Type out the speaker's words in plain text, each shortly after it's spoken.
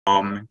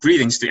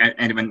Greetings to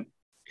anyone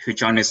who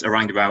joined us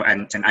around the world.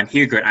 And I'm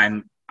Hugo.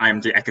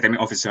 I'm the academic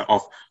officer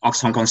of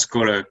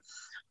OxHKScholars.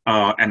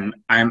 And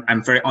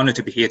I'm very honored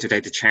to be here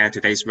today to chair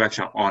today's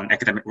workshop on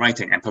academic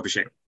writing and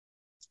publishing.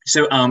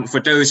 So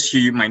for those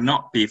who might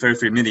not be very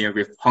familiar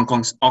with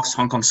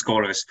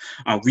OxHKScholars,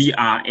 we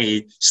are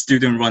a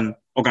student-run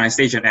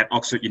organization at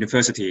Oxford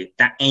University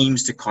that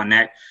aims to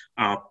connect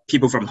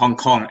people from Hong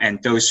Kong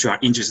and those who are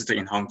interested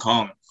in Hong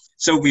Kong.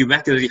 So we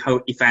regularly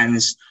hold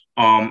events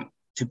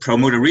to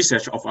promote the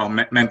research of our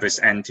members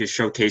and to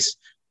showcase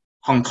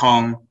Hong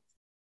Kong.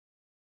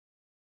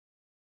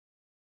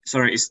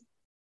 Sorry, is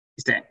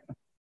that?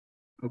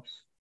 Oops.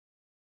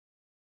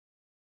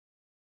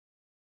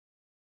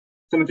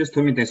 Someone just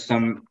told me there's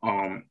some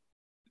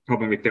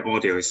problem with the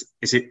audio. Is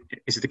it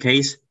the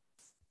case?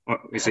 Or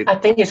is it? I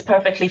think it's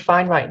perfectly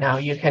fine right now.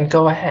 You can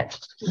go ahead.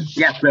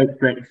 Yeah,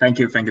 great. Thank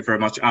you very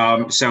much.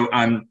 So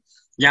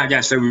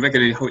we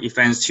regularly hold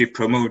events to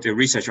promote the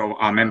research of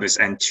our members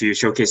and to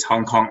showcase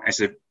Hong Kong as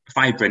a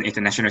vibrant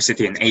international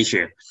city in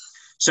Asia.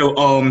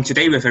 So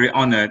today we're very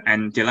honored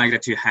and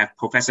delighted to have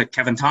Professor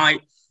Kevin Tai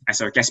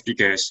as our guest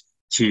speakers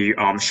to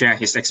share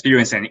his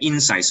experience and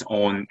insights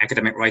on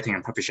academic writing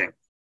and publishing.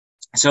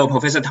 So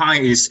Professor Tai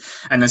is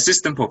an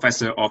assistant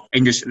professor of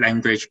English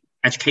language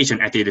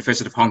education at the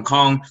University of Hong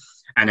Kong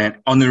and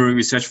an honorary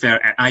research fellow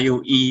at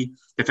IOE,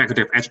 the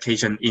Faculty of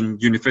Education in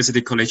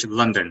University College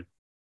London.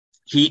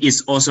 He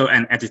is also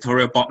an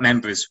editorial board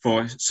member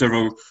for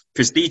several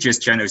prestigious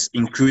journals,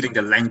 including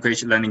the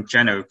Language Learning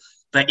Journal,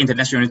 the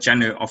International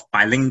Journal of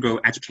Bilingual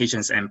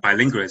Education and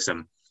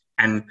Bilingualism,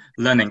 and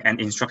Learning and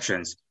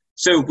Instructions.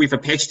 So with a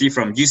PhD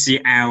from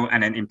UCL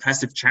and an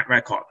impressive track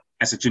record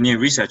as a junior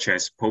researcher,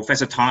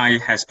 Professor Tai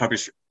has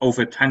published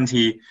over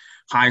 20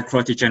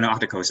 high-quality journal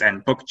articles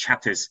and book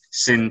chapters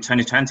since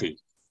 2020,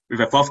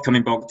 with a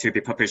forthcoming book to be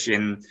published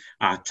in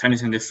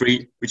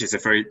 2023, which is a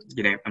very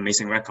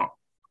amazing record.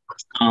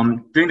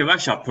 During the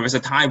workshop, Professor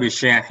Tai will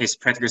share his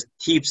practical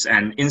tips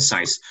and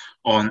insights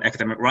on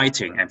academic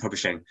writing and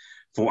publishing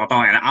for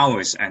about an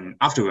hour, and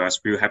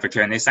afterwards we will have a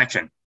Q&A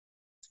section.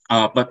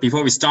 But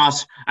before we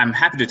start, I'm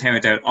happy to tell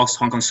you that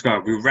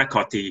OxHKScholars will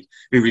record the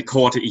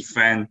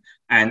event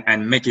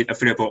and make it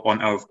available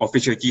on our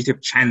official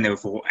YouTube channel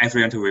for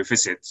everyone to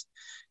revisit.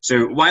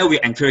 So while we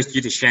encourage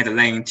you to share the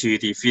link to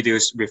the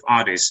videos with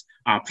others,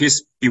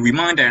 please be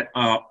reminded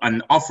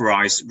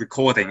unauthorized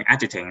recording,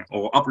 editing,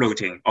 or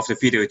uploading of the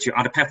video to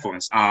other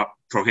platforms are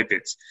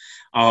prohibited.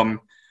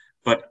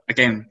 But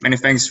again, many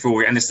thanks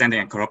for your understanding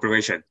and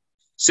collaboration.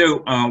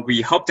 So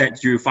we hope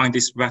that you find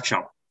this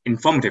workshop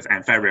informative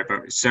and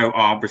valuable. So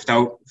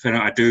without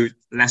further ado,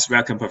 let's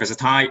welcome Professor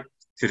Tai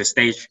to the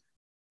stage.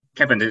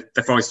 Kevin,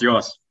 the floor is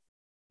yours.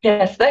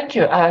 Yes, thank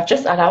you.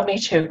 Just allow me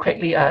to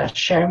quickly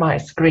share my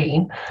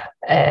screen.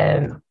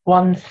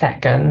 1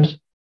 second.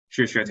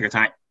 Sure, take your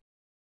time.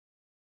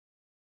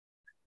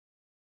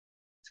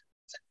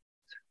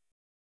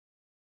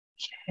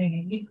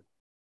 Okay.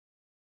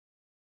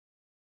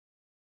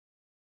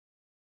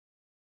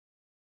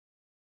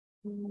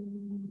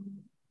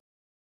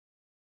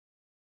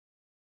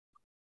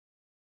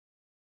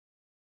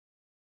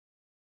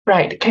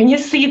 Right. Can you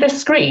see the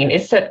screen?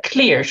 Is that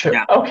clear? Sure.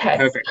 Yeah, okay.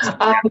 Perfect.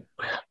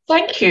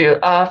 Thank you.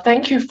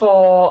 Thank you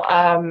for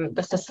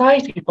the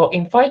Society for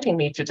inviting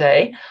me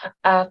today.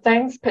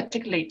 Thanks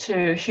particularly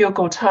to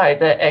Hugo Tai,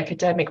 the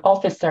academic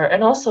officer,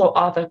 and also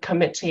other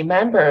committee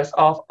members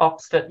of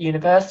Oxford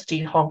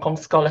University Hong Kong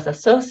Scholars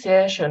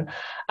Association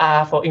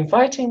for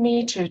inviting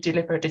me to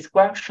deliver this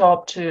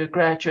workshop to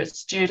graduate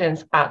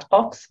students at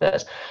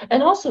Oxford,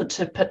 and also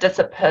to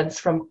participants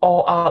from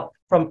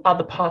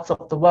other parts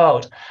of the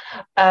world.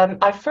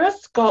 I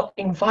first got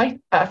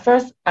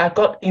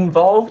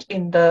involved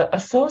in the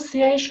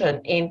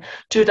association in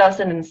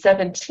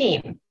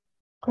 2017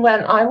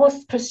 when I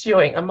was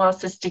pursuing a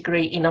master's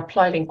degree in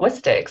applied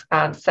linguistics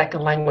and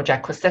second language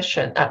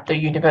acquisition at the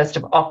University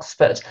of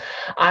Oxford.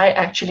 I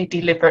actually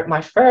delivered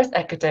my first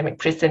academic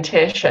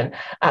presentation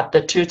at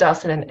the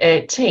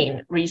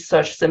 2018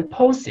 Research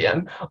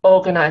Symposium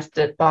organized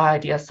by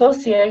the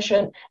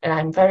association, and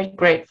I'm very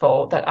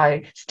grateful that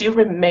I still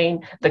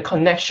remain the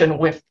connection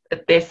with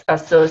this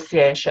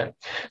association.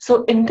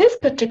 So in this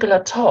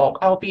particular talk,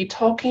 I'll be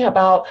talking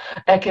about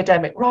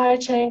academic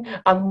writing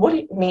and what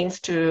it means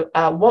to,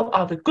 what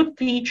are the good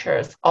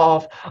features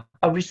of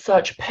a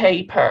research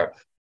paper.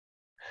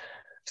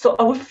 So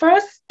I will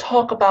first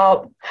talk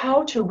about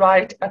how to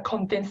write a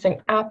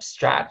convincing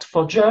abstract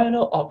for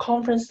journal or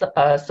conference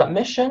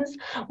submissions,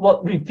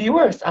 what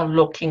reviewers are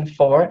looking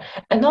for,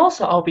 and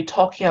also I'll be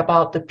talking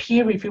about the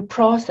peer review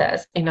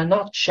process in a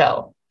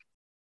nutshell.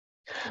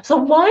 So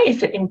why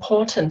is it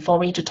important for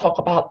me to talk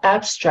about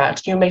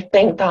abstract? You may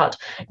think that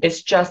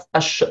it's just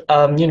a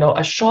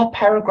short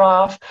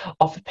paragraph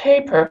of a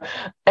paper,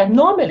 and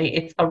normally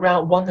it's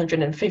around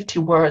 150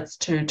 words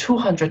to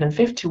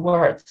 250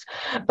 words,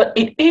 but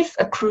it is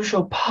a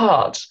crucial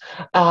part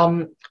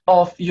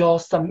of your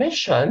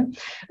submission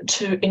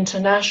to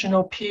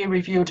international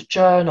peer-reviewed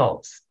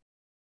journals.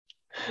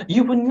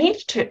 You will need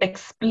to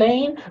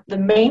explain the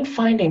main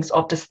findings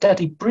of the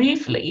study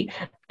briefly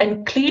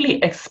and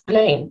clearly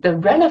explain the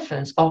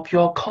relevance of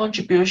your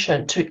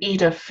contribution to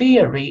either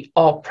theory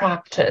or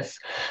practice.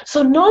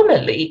 So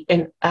normally,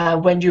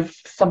 when you've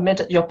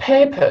submitted your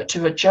paper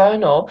to a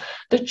journal,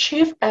 the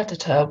chief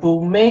editor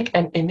will make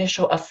an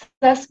initial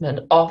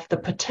assessment of the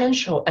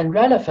potential and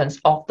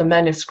relevance of the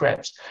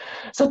manuscript.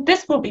 So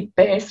this will be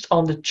based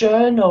on the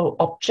journal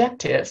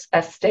objectives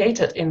as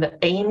stated in the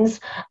aims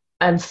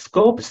and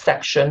scope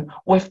section,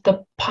 with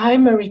the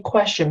primary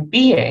question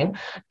being,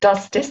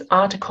 does this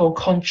article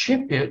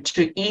contribute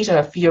to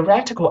either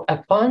theoretical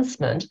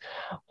advancement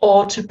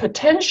or to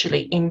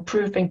potentially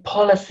improving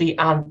policy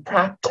and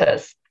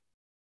practice?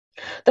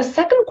 The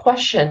second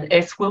question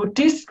is, will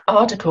this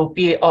article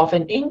be of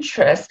an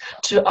interest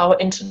to our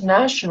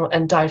international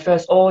and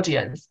diverse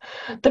audience?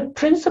 The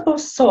principal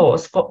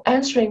source for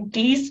answering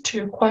these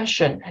two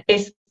questions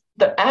is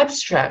the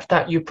abstract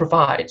that you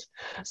provide.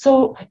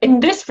 So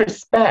in this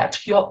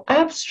respect, your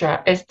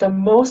abstract is the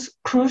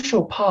most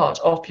crucial part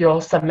of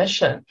your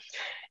submission.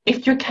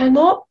 If you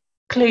cannot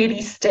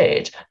clearly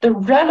state the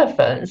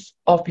relevance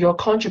of your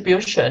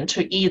contribution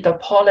to either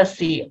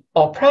policy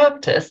or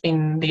practice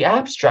in the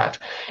abstract,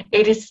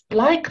 it is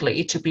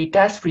likely to be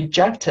thus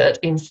rejected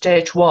in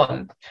stage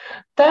one.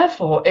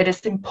 Therefore, it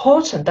is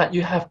important that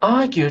you have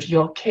argued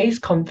your case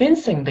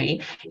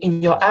convincingly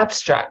in your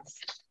abstracts.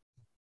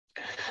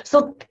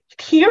 So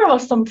here are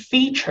some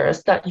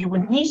features that you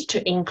will need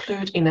to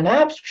include in an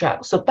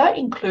abstract. So that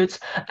includes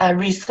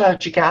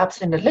research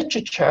gaps in the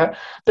literature,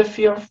 the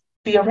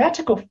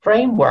theoretical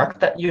framework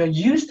that you're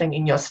using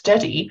in your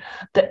study,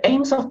 the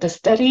aims of the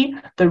study,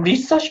 the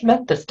research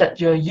methods that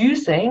you're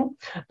using,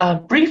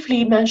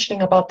 briefly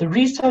mentioning about the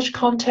research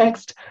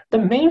context, the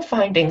main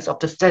findings of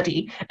the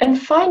study, and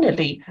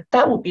finally,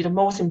 that will be the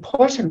most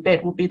important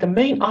bit, will be the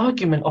main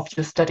argument of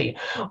your study.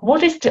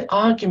 What is the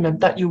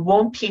argument that you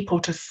want people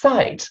to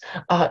cite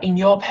in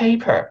your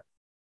paper?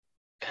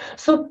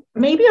 So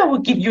maybe I will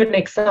give you an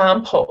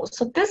example.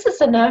 So this is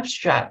an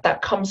abstract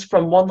that comes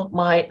from one of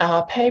my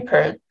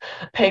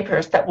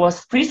papers that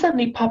was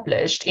recently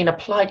published in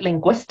Applied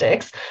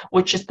Linguistics,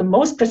 which is the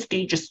most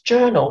prestigious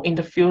journal in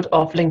the field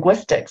of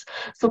linguistics.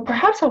 So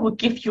perhaps I will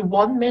give you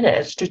 1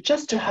 minute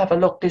to have a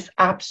look at this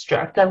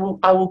abstract. Then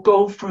I will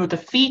go through the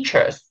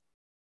features.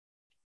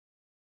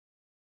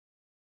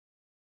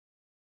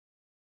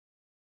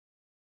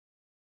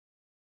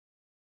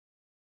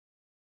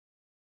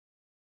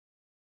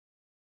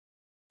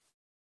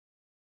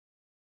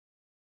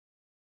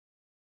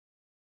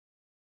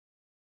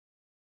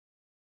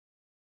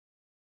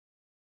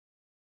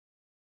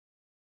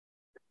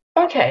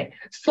 Okay,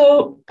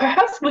 so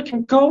perhaps we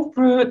can go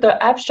through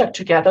the abstract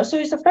together. So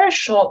it's a very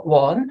short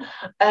one.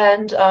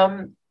 And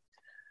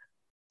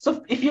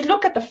so if you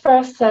look at the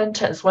first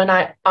sentence, when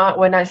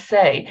I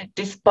say,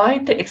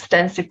 despite the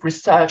extensive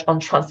research on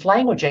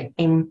translanguaging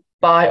in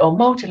bi or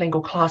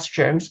multilingual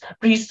classrooms,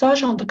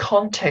 research on the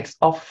context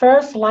of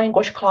first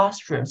language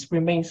classrooms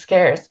remains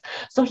scarce.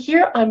 So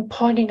here I'm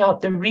pointing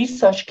out the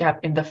research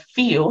gap in the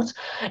field,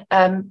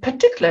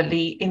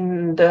 particularly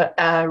in the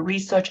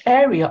research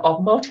area of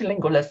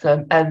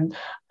multilingualism and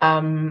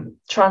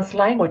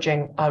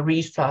translanguaging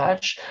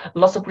research.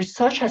 Lots of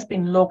research has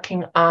been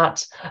looking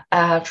at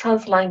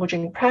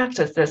translanguaging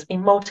practices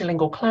in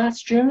multilingual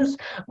classrooms.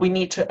 We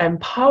need to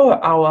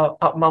empower our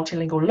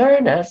multilingual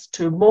learners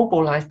to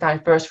mobilize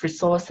diverse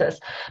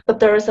resources. But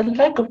there is a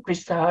lack of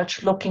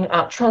research looking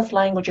at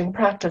translanguaging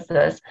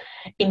practices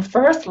in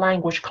first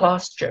language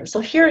classrooms. So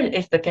here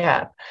is the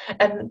gap.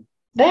 And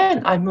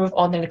then I move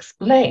on and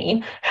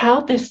explain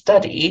how this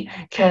study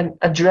can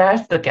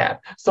address the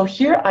gap. So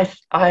here I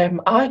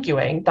am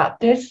arguing that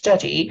this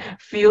study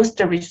fills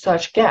the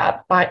research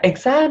gap by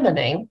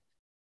examining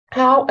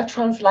how a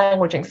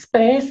translanguaging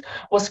space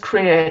was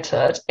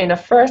created in a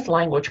first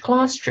language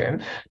classroom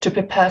to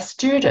prepare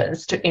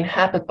students to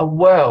inhabit a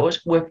world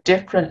with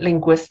different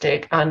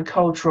linguistic and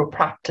cultural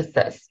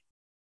practices.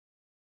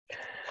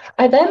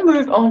 I then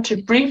move on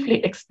to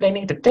briefly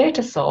explaining the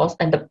data source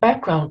and the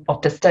background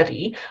of the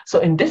study. So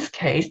in this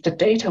case, the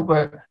data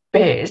were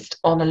based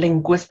on a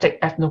linguistic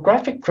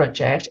ethnographic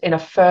project in a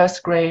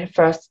first grade,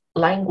 first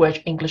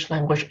language, English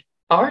language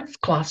arts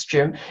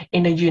classroom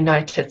in the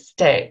United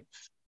States.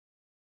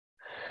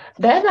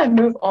 Then I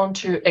move on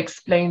to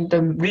explain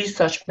the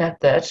research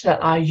method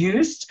that I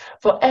used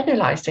for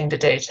analyzing the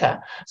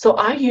data. So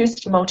I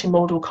used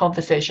multimodal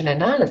conversation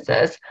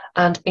analysis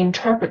and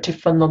interpretive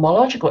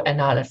phenomenological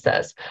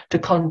analysis to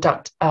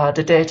conduct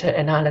the data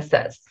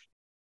analysis.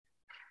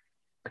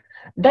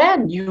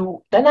 Then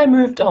I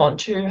moved on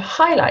to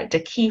highlight the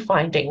key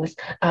findings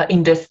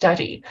in this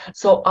study.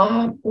 So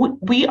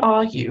we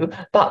argue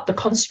that the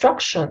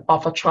construction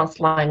of a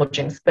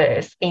translanguaging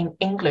space in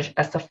English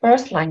as a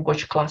first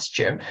language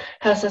classroom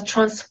has a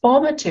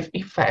transformative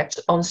effect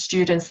on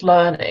students'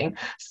 learning,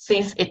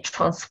 since it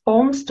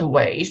transforms the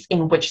ways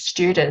in which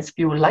students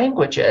view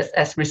languages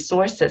as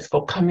resources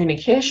for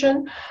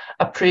communication,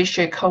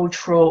 appreciate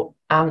cultural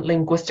and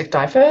linguistic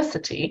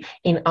diversity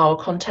in our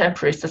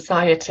contemporary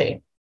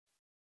society.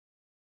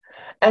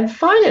 And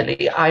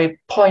finally, I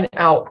point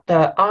out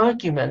the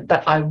argument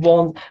that I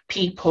want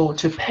people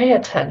to pay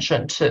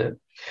attention to.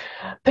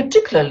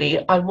 Particularly,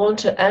 I want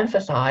to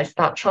emphasize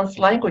that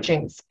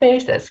translanguaging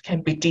spaces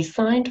can be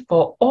designed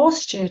for all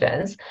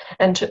students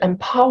and to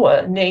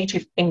empower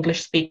native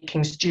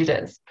English-speaking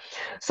students.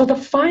 So the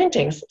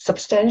findings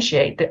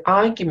substantiate the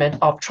argument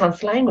of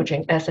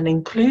translanguaging as an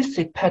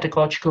inclusive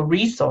pedagogical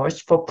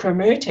resource for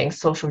promoting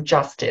social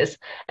justice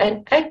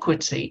and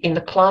equity in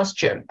the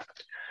classroom.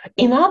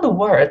 In other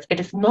words, it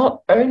is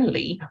not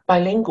only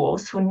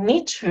bilinguals who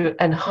need to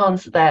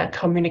enhance their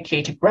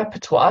communicative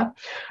repertoire,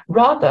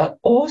 rather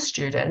all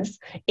students,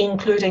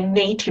 including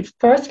native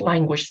first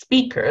language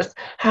speakers,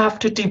 have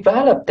to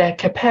develop their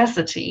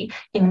capacity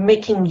in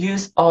making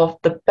use of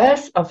the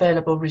best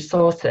available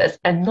resources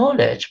and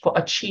knowledge for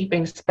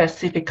achieving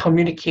specific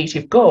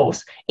communicative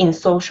goals in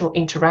social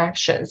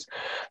interactions.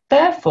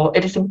 Therefore,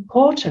 it is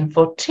important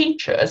for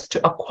teachers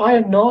to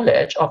acquire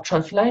knowledge of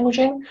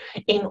translanguaging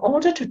in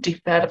order to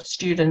develop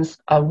students'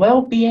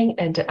 well-being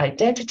and their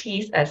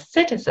identities as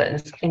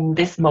citizens in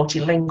this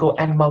multilingual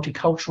and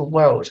multicultural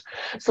world.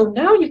 So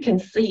now you can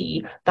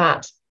see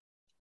that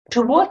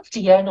towards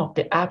the end of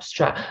the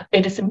abstract,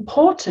 it is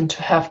important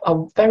to have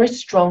a very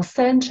strong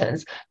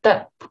sentence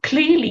that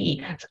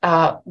clearly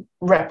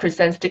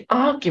represents the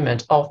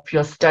argument of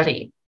your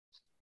study.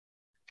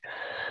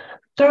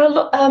 There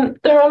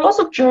are lots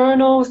of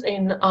journals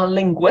in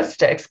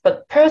linguistics,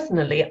 but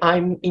personally,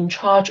 I'm in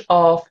charge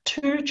of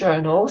two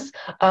journals.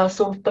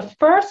 So the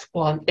first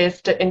one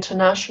is the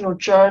International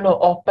Journal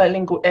of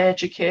Bilingual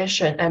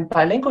Education and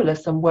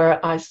Bilingualism,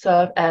 where I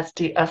serve as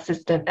the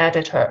assistant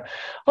editor.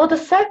 Well, the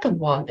second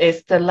one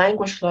is the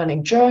Language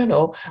Learning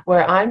Journal,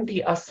 where I'm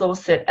the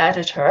associate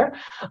editor.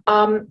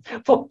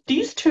 For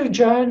these two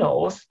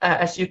journals,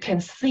 as you can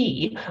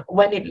see,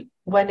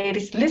 when it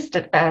is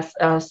listed as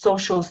a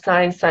social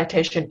science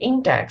citation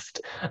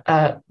indexed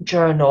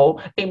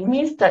journal, it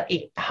means that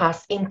it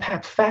has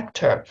impact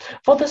factor.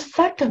 For the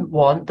second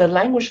one, the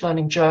Language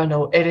Learning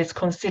Journal, it is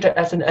considered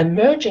as an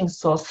emerging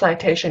source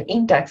citation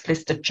index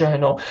listed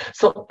journal.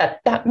 So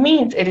that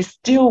means it is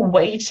still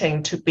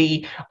waiting to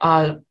be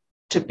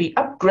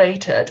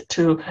upgraded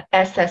to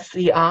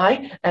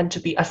SSCI and to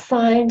be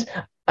assigned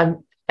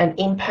an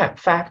impact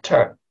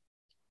factor.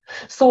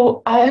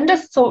 So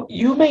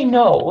you may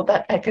know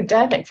that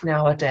academics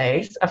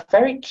nowadays are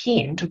very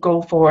keen to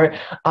go for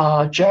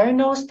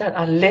journals that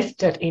are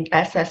listed in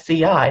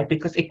SSCI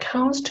because it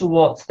counts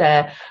towards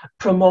their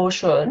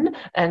promotion,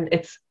 and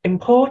it's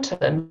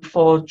important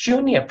for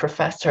junior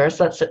professors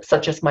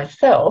such as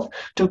myself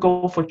to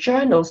go for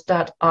journals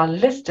that are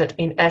listed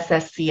in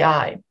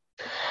SSCI.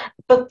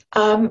 But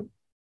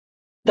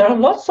there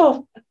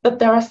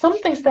are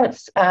some things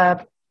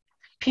that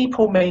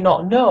people may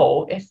not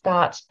know is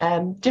that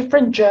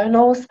different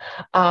journals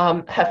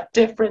have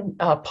different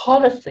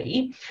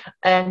policy,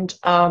 and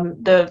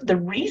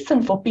the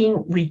reason for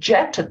being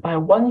rejected by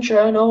one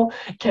journal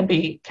can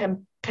be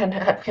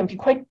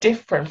quite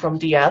different from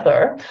the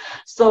other.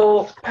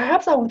 So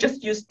perhaps I will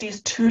just use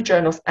these two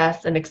journals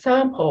as an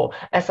example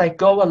as I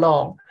go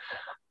along.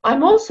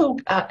 I'm also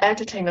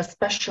editing a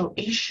special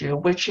issue,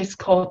 which is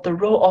called The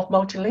Role of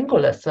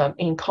Multilingualism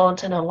in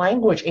Content and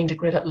Language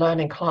Integrated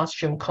Learning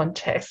Classroom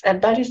Context.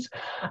 And that is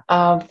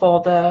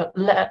for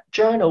the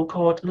journal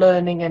called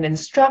Learning and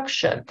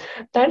Instruction.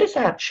 That is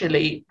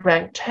actually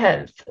ranked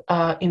 10th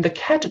in the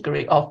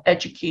category of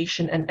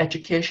education and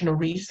educational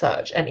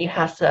research. And it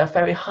has a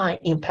very high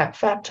impact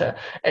factor.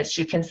 As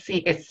you can see,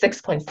 it's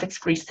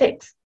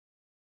 6.636.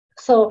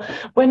 So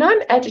when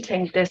I'm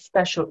editing this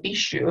special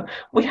issue,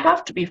 we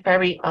have to be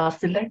very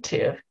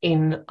selective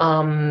in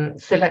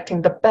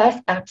selecting the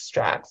best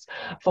abstracts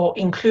for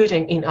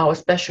including in our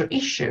special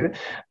issue,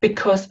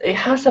 because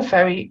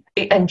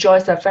it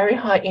enjoys a very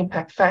high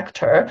impact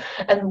factor.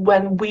 And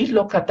when we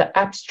look at the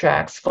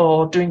abstracts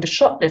for doing the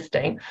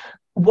shortlisting,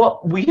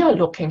 what we are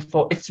looking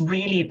for is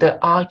really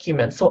the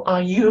argument. So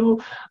are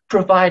you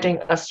providing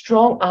a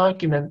strong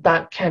argument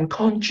that can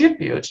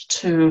contribute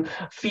to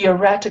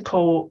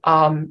theoretical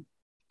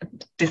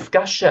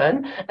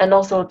discussion, and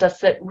also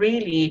does it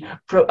really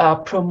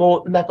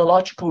promote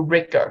methodological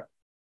rigor?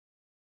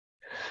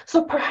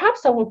 So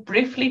perhaps I will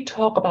briefly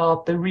talk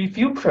about the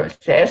review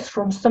process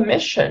from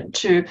submission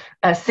to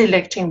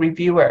selecting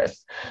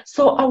reviewers.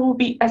 So I will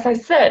be, as I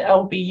said, I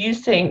will be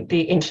using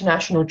the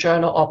International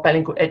Journal of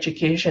Bilingual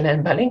Education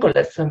and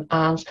Bilingualism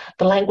and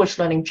the Language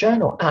Learning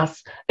Journal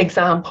as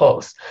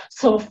examples.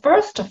 So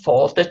first of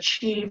all, the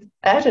chief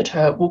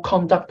editor will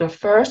conduct the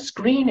first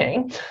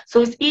screening.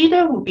 So it's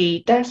either will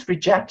be that's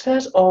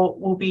rejected, or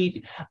will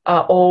be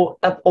or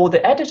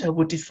the editor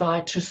will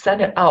decide to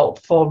send it out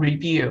for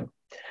review.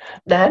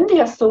 Then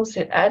the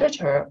associate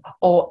editor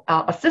or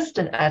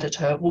assistant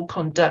editor will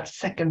conduct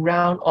second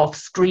round of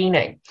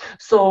screening.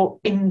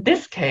 So in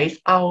this case,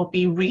 I will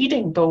be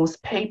reading those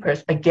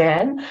papers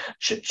again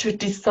to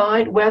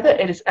decide whether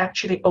it is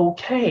actually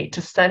okay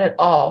to send it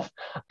off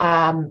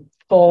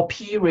for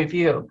peer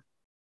review.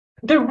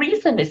 The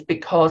reason is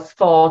because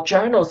for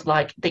journals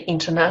like the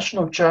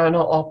International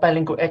Journal of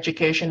Bilingual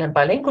Education and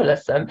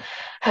Bilingualism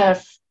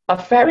has a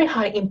very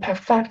high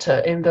impact factor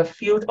in the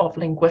field of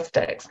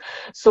linguistics.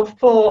 So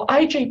for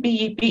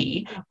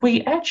IJBEB,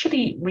 we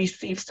actually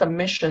receive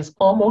submissions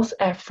almost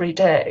every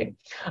day.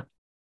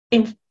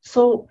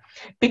 So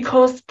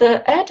because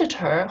the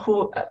editor,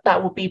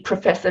 that would be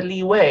Professor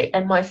Li Wei,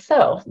 and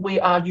myself, we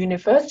are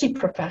university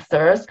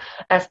professors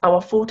as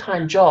our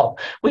full-time job.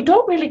 We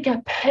don't really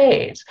get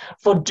paid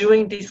for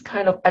doing this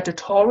kind of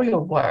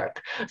editorial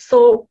work.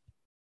 So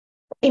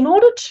in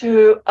order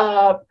to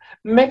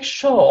make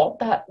sure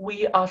that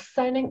we are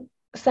sending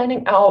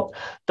out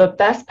the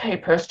best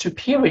papers to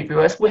peer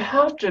reviewers, we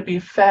have to be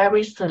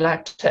very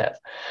selective.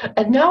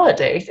 And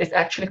nowadays, it's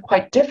actually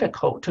quite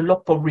difficult to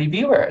look for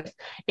reviewers.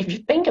 If you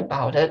think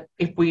about it,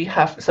 if we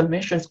have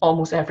submissions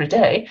almost every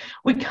day,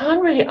 we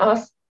can't really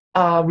ask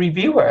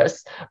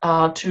reviewers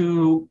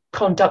to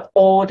conduct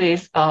all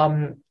these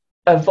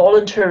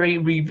voluntary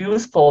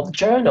reviews for the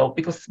journal,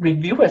 because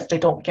reviewers, they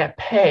don't get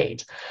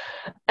paid.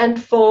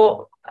 And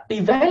for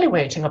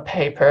evaluating a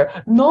paper,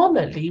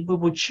 normally we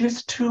would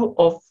choose 2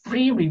 or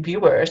 3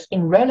 reviewers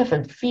in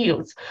relevant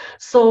fields.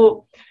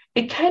 So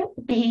it can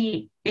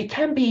be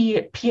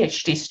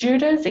PhD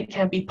students, it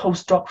can be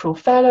postdoctoral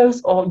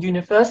fellows or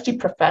university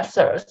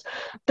professors.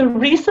 The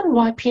reason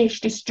why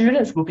PhD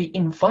students will be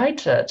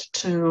invited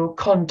to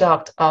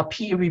conduct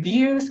peer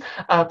reviews,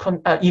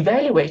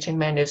 evaluating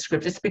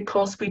manuscripts, is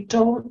because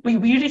we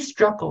really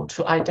struggle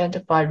to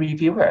identify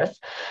reviewers.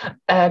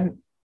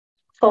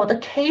 For the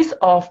case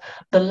of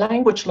the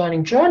language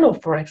learning journal,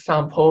 for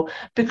example,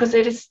 because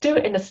it is still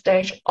in a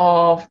stage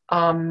of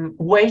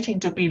waiting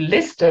to be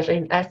listed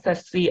in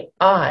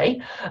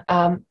SSCI,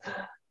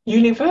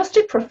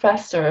 university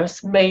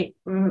professors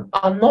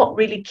are not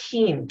really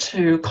keen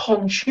to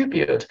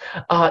contribute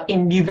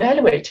in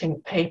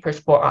evaluating papers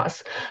for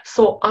us.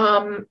 So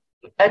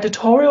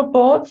editorial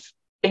boards,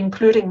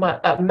 including my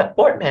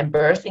board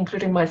members,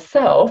 including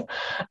myself,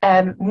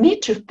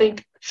 need to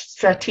think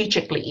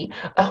strategically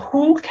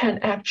who can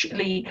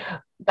actually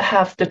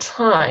have the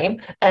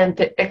time and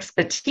the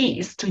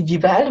expertise to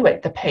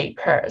evaluate the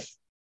papers.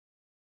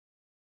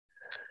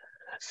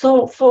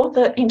 So for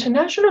the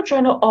International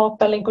Journal of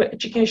Bilingual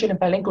Education and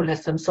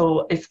Bilingualism,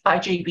 so it's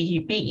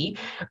IJBEB,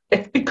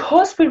 it's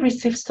because we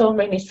receive so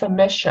many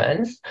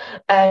submissions.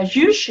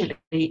 Usually,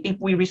 if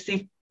we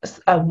receive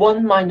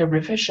 1 minor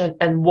revision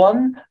and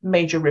 1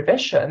 major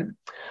revision,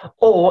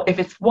 or if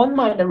it's 1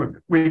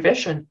 minor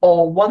revision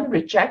or 1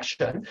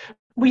 rejection,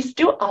 we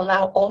still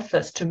allow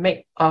authors to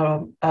make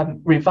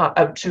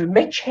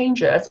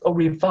changes or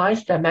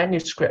revise their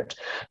manuscript.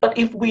 But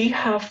if we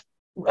have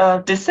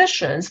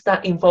decisions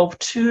that involve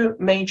 2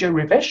 major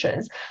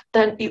revisions,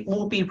 then it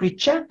will be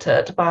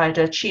rejected by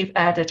the chief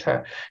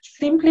editor,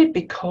 simply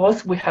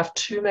because we have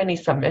too many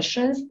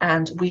submissions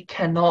and we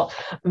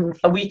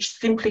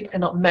simply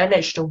cannot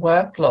manage the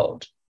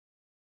workload.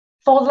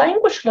 For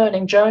language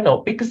learning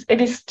journal, because it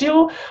is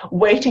still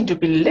waiting to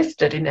be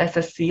listed in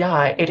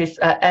SSCI, it is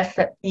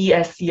a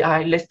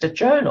ESCI listed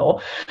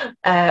journal,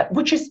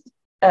 which is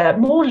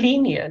more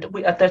lenient.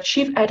 The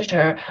chief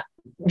editor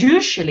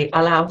usually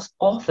allows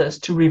authors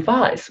to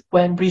revise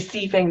when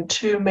receiving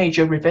 2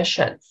 major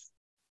revisions.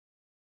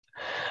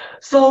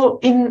 So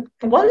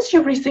once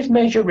you receive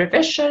major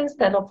revisions,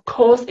 then of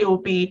course it will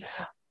be,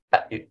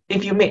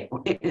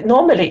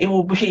 normally it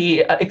will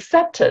be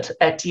accepted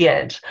at the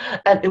end,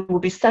 and it will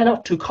be sent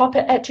off to copy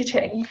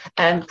editing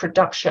and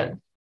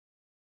production.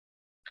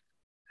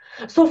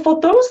 So for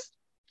those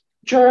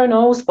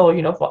journals, or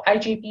for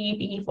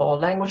IJBEB, for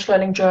language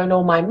learning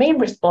journal, my main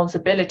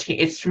responsibility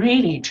is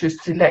really to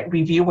select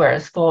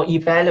reviewers for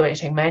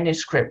evaluating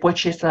manuscript,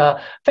 which is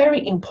a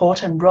very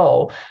important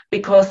role,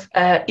 because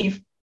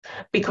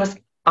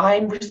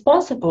I'm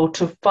responsible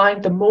to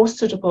find the most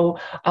suitable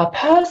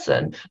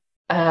person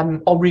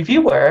or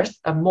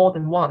reviewers, more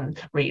than 1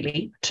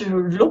 really,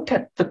 to look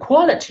at the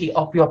quality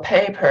of your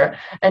paper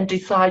and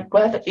decide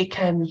whether it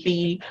can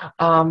be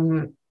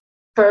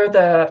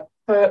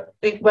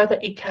whether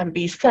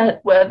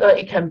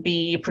it can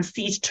be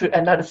proceed to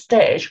another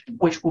stage,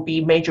 which will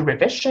be major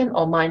revision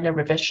or minor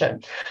revision.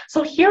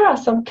 So here are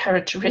some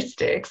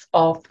characteristics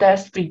of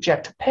these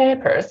rejected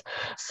papers.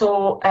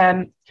 So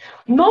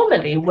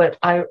normally when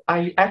I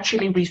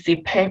actually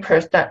receive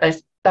papers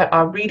that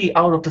are really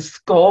out of the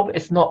scope,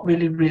 it's not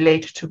really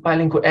related to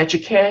bilingual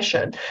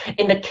education.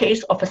 In the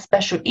case of a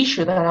special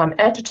issue that I'm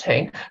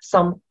editing,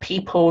 some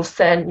people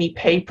send me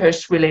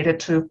papers related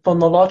to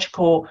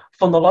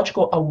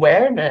phonological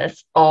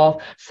awareness of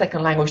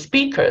second language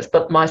speakers,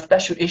 but my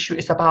special issue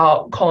is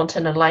about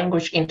content and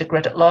language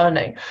integrated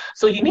learning.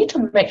 So you need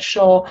to make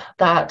sure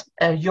that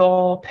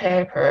your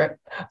paper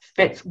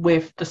fits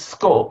with the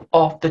scope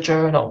of the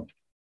journal.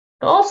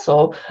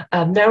 Also,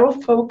 narrow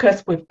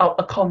focus without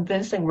a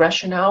convincing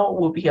rationale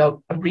will be a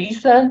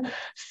reason.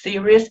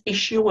 Serious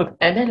issue with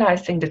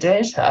analyzing the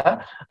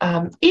data,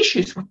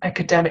 issues with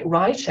academic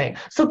writing.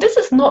 So this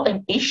is not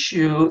an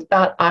issue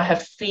that I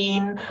have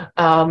seen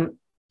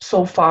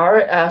so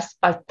far as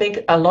I think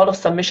a lot of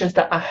submissions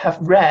that I have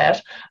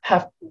read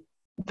have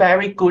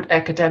very good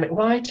academic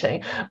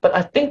writing, but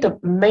I think the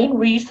main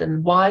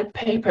reason why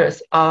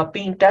papers are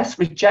being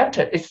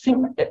rejected is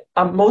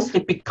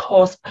mostly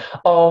because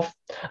of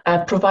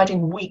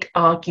providing weak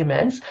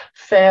arguments,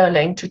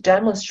 failing to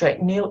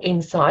demonstrate new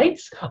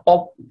insights,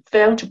 or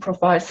failing to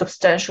provide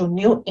substantial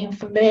new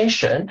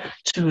information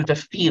to the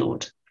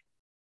field.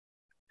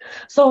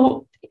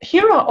 So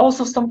here are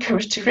also some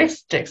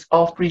characteristics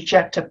of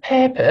rejected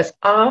papers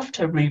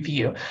after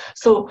review.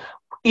 So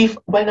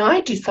when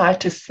I decide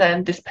to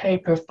send this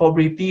paper for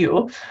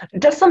review,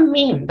 it doesn't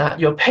mean that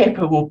your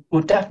paper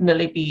will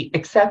definitely be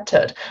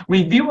accepted.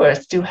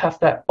 Reviewers still have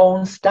their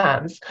own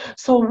stance.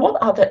 So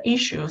what are the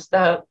issues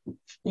that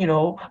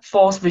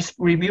force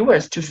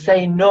reviewers to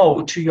say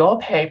no to your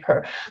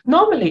paper?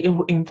 Normally, it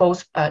will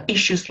involve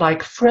issues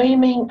like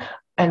framing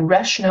and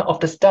rationale of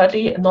the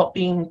study, not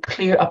being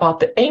clear about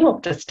the aim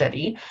of the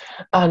study,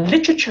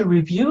 literature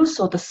review,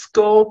 so the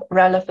scope,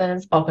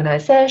 relevance,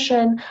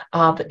 organization,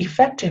 the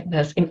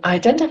effectiveness in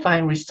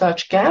identifying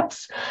research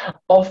gaps,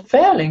 or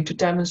failing to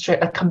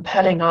demonstrate a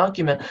compelling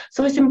argument.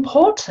 So it's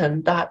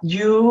important that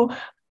you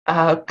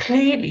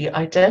clearly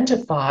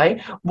identify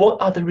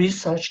what are the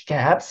research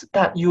gaps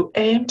that you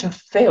aim to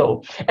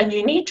fill, and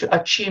you need to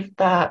achieve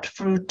that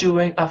through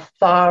doing a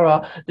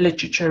thorough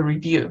literature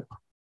review.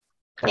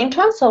 In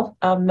terms of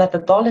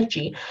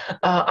methodology,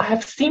 I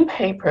have seen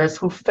papers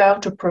who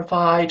fail to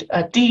provide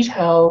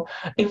detailed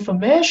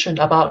information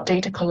about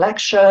data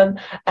collection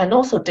and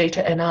also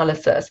data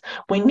analysis.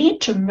 We need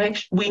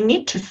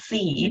to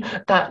see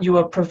that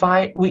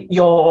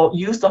your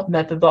use of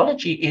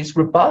methodology is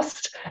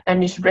robust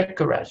and is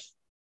rigorous.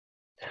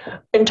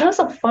 In terms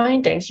of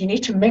findings, you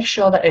need to make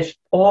sure that it's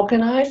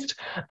organized.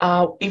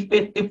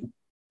 If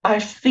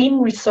I've seen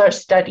research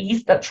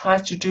studies that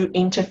tries to do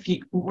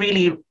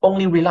really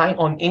only relying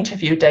on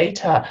interview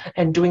data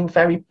and doing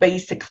very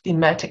basic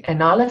thematic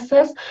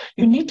analysis.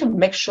 You need to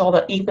make sure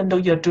that even though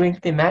you're doing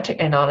thematic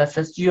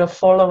analysis, you are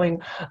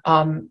following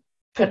some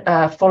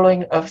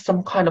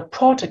kind of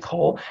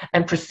protocol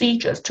and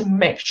procedures to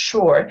make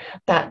sure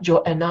that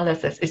your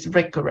analysis is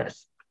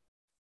rigorous.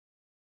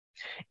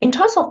 In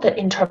terms of the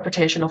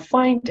interpretation of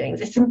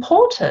findings, it's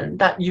important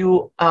that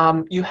you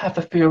have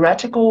a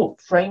theoretical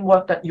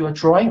framework that you are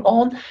drawing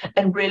on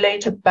and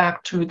relate it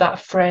back to that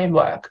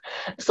framework.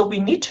 So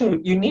you need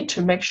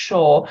to make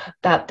sure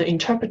that the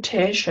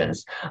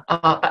interpretations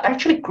are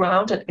actually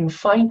grounded in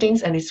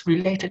findings and is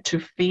related to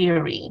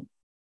theory.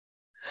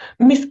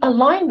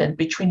 Misalignment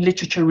between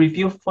literature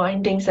review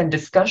findings and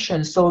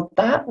discussions. So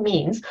that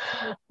means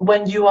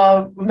when you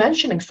are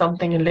mentioning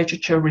something in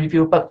literature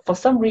review, but for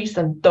some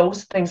reason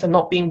those things are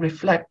not being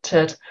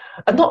reflected,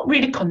 are not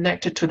really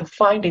connected to the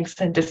findings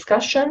and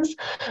discussions.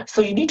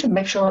 So you need to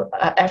make sure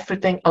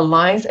everything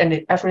aligns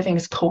and everything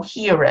is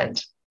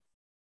coherent.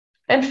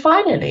 And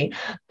finally,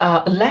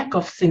 lack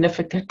of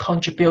significant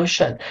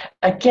contribution.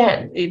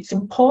 Again, it's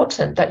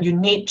important that you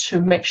need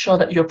to make sure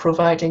that you're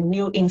providing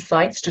new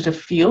insights to the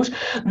field,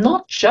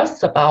 not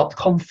just about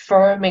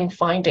confirming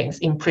findings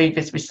in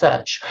previous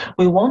research.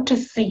 We want to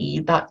see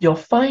that your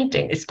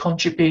finding is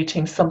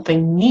contributing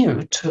something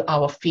new to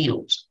our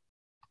field.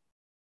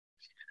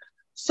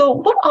 So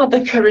what are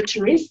the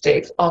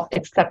characteristics of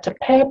accepted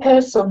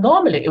papers? So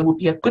normally it would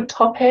be a good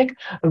topic,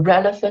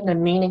 relevant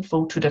and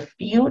meaningful to the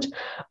field,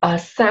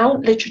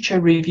 sound literature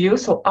review,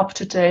 so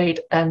up-to-date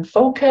and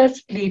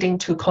focused, leading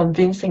to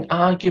convincing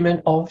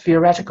argument or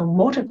theoretical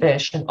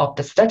motivation of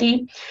the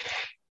study.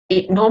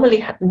 It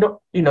normally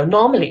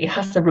it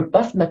has a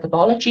robust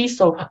methodology,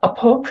 so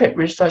appropriate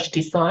research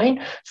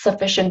design,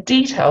 sufficient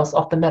details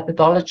of the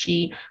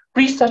methodology,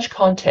 research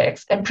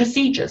context, and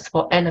procedures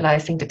for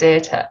analyzing the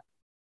data.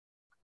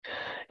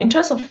 In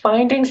terms of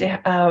findings,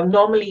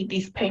 normally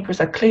these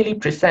papers are clearly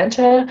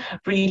presented,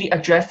 really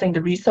addressing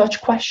the research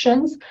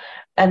questions.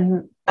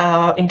 And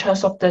in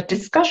terms of the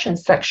discussion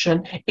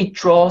section, it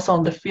draws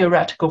on the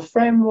theoretical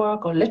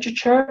framework or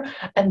literature,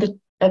 and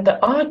the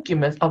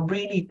arguments are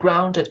really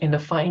grounded in the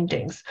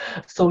findings.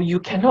 So you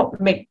cannot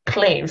make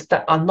claims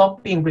that are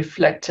not being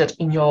reflected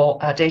in your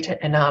data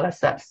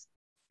analysis.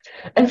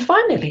 And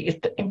finally, it's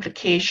the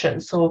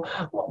implication. So,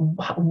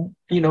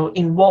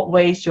 in what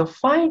ways your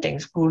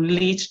findings will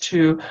lead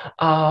to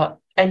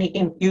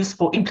any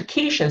useful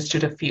implications to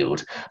the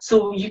field.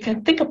 So you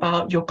can think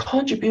about your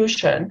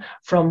contribution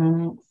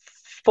from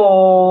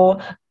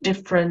 4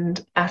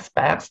 different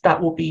aspects.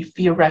 That will be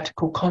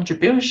theoretical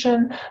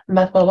contribution,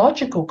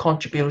 methodological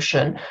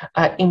contribution,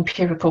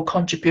 empirical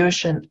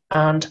contribution,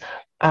 and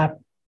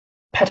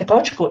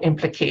pedagogical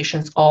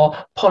implications or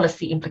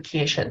policy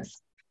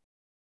implications.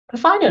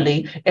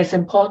 Finally, it's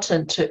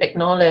important to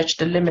acknowledge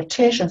the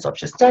limitations of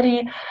the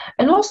study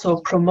and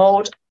also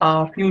promote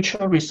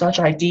future research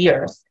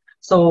ideas.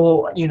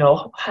 So,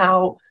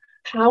 how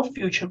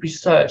future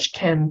research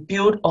can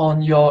build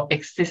on your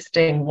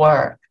existing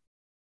work.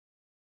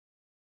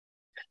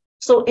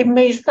 So it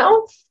may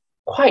sound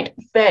quite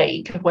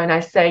vague when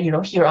I say,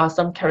 here are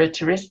some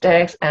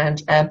characteristics,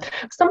 and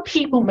some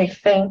people may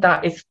think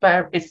that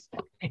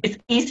it's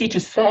easy to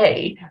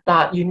say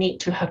that you need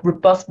to have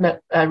robust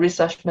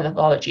research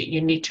methodology.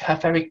 You need to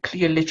have very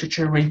clear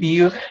literature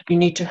review. You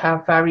need to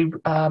have very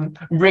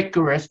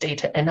rigorous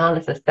data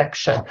analysis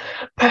section.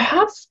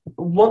 Perhaps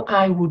what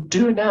I would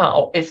do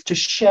now is to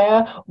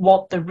share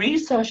what the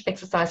research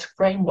exercise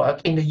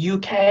framework in the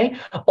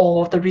UK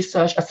or the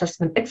research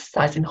assessment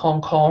exercise in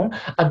Hong Kong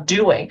are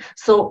doing.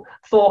 So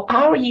for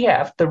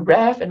REF, the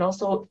REF, and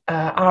also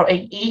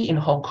RAE in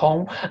Hong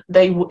Kong,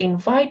 they will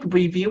invite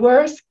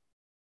reviewers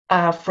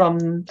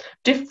from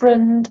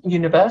different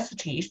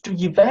universities to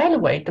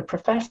evaluate the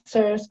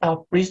professors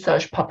of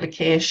research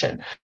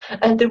publication.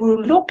 And they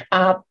will look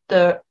at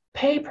the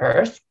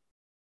papers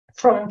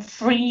from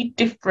 3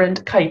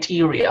 different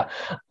criteria: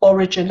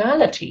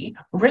 originality,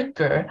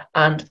 rigor,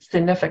 and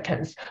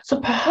significance. So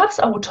perhaps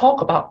I will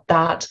talk about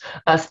that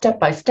step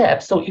by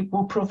step. So it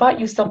will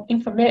provide you some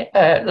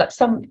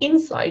some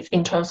insights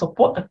in terms of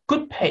what a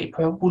good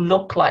paper will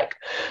look like.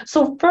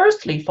 So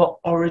firstly, for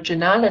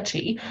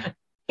originality,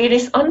 it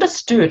is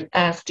understood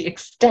as the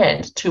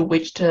extent to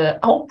which the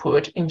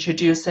output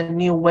introduces a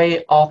new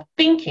way of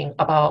thinking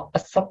about a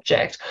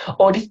subject,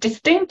 or is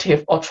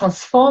distinctive or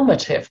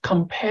transformative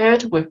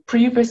compared with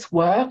previous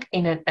work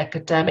in an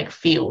academic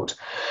field.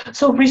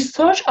 So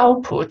research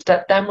outputs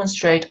that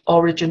demonstrate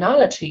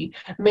originality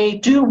may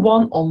do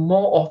one or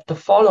more of the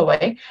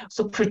following: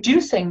 so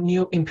producing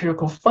new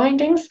empirical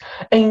findings,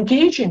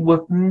 engaging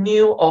with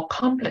new or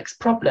complex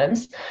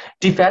problems,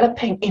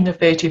 developing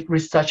innovative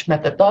research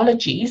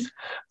methodologies,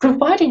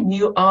 providing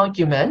new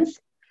arguments,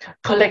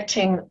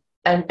 collecting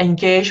and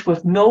engage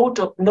with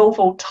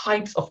novel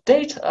types of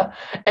data,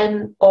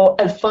 and or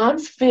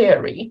advanced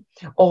theory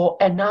or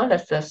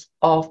analysis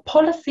of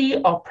policy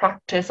or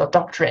practice or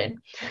doctrine,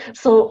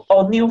 so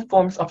or new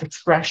forms of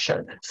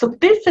expression. So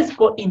this is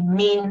what it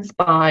means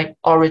by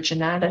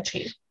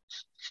originality.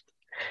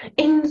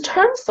 In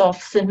terms of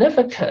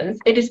significance,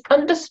 it is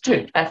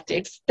understood as the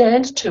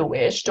extent to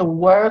which the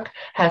work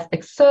has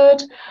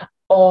exerted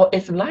or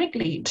is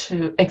likely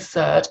to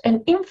exert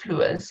an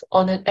influence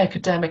on an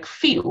academic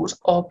field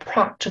or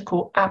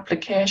practical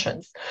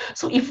applications.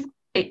 So if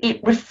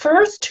it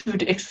refers to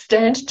the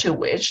extent to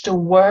which the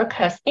work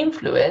has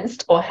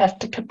influenced or has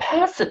the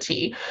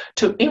capacity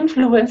to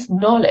influence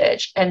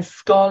knowledge and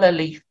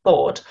scholarly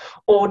thought,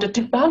 or the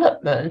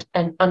development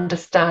and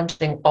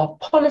understanding of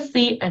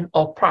policy and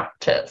or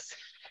practice.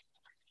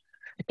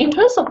 In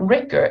terms of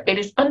rigor, it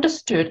is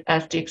understood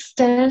as the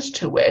extent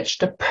to which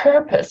the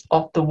purpose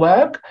of the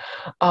work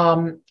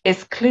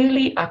is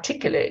clearly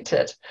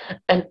articulated.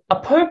 An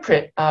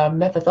appropriate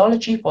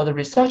methodology for the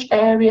research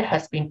area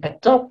has been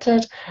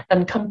adopted,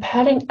 and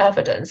compelling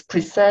evidence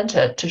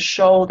presented to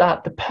show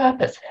that the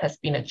purpose has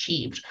been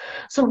achieved.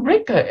 So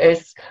rigor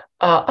is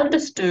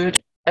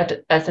understood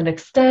as an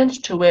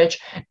extent to which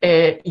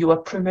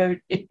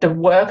the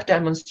work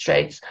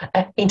demonstrates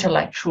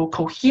intellectual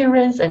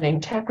coherence and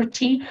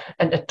integrity,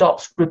 and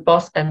adopts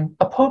robust and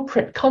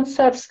appropriate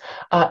concepts,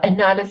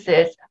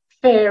 analysis,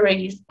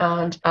 theories,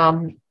 and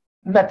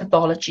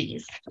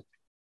methodologies.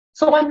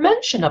 So I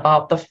mentioned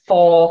about the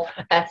 4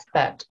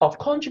 aspects of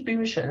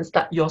contributions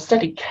that your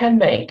study can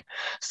make.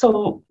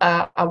 So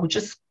I will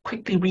just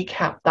quickly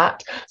recap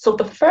that. So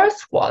the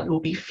first one will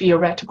be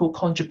theoretical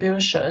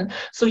contribution.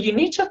 So you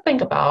need to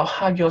think about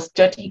how your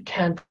study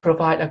can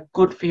provide a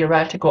good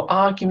theoretical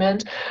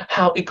argument,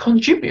 how it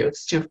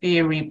contributes to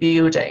theory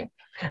building,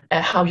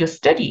 and how your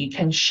study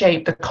can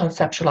shape the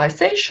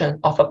conceptualization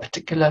of a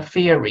particular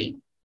theory.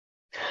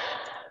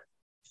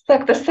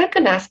 The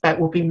second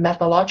aspect will be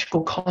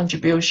methodological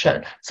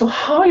contribution. So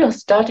how your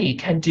study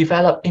can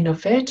develop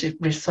innovative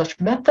research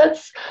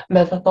methods,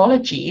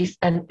 methodologies,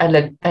 and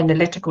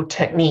analytical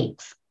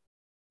techniques.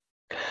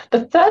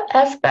 The third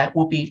aspect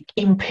will be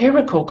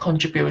empirical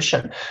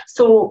contribution.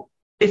 So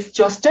if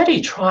your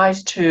study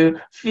tries to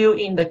fill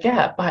in the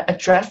gap by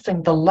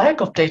addressing the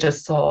lack of data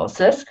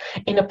sources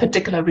in a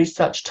particular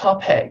research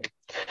topic.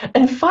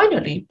 And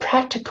finally,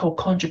 practical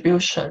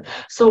contribution.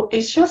 So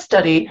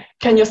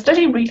can your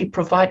study really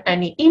provide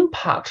any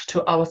impact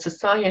to our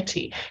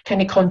society?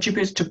 Can it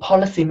contribute to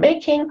policy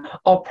making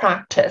or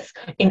practice?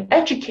 In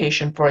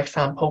education, for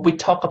example, we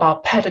talk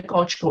about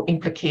pedagogical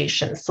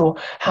implications. So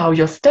how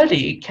your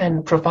study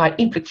can provide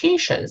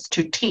implications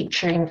to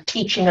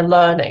teaching and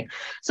learning.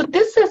 So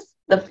this is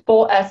the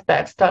 4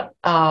 aspects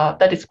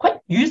that is quite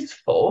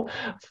useful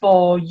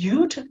for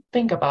you to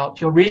think about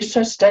your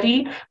research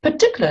study,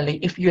 particularly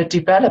if you're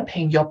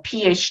developing your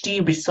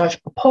PhD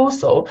research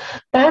proposal.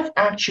 That's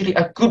actually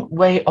a good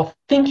way of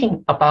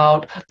thinking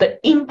about the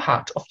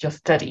impact of your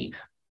study.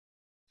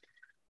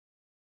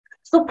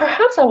 So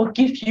perhaps I will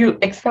give you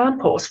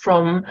examples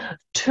from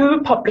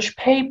 2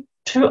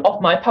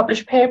 of my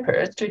published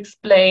papers to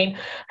explain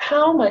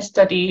how my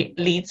study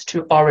leads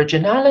to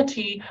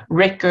originality,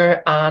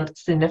 rigor, and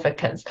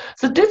significance.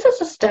 So this is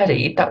a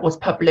study that was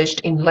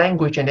published in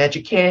Language and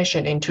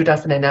Education in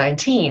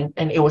 2019,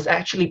 and it was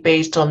actually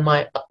based on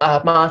my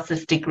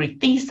master's degree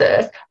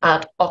thesis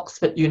at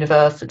Oxford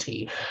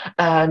University.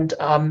 And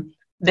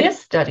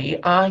This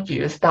study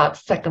argues that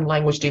second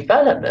language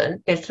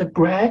development is a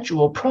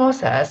gradual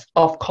process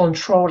of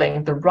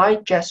controlling the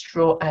right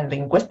gestural and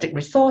linguistic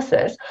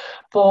resources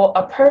for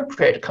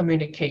appropriate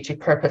communicative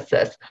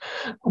purposes.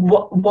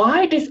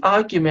 Why this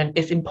argument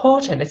is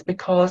important is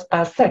because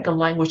second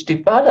language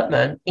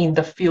development in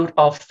the field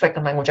of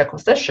second language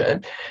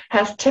acquisition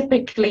has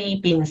typically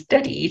been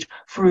studied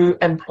through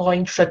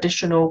employing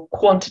traditional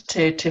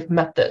quantitative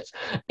methods,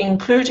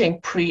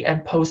 including pre-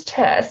 and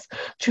post-tests,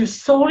 to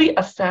solely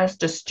assess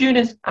the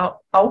students'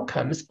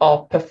 outcomes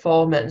of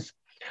performance.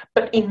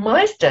 But in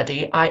my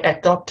study, I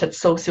adopted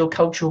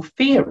sociocultural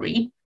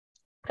theory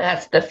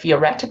as the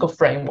theoretical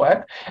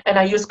framework, and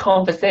I use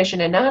conversation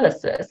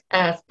analysis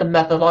as the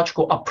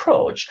methodological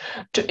approach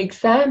to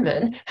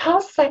examine how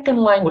second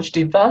language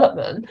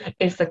development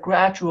is a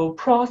gradual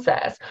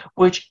process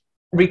which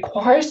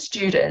requires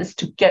students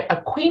to get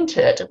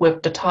acquainted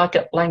with the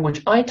target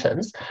language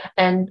items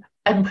and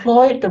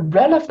employ the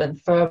relevant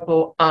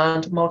verbal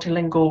and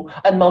multilingual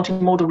and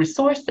multimodal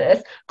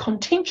resources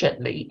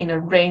contingently in a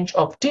range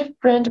of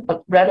different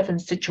but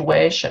relevant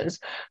situations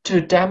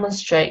to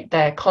demonstrate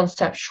their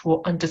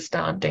conceptual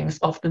understandings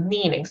of the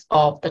meanings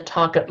of the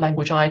target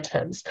language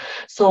items.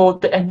 So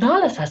the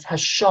analysis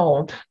has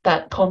shown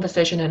that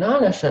conversation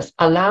analysis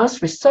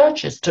allows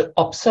researchers to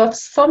observe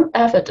some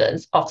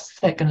evidence of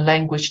second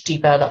language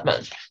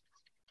development.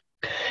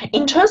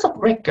 In terms of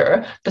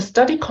rigor, the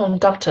study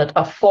conducted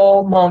a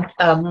 4-month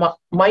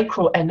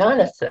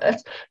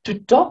micro-analysis to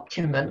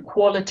document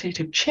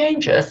qualitative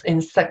changes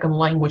in second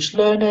language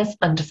learners'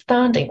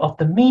 understanding of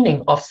the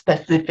meaning of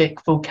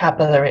specific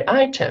vocabulary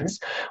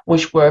items,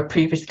 which were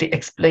previously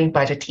explained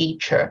by the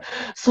teacher.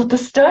 So the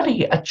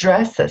study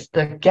addresses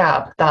the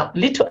gap that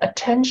little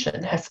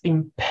attention has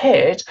been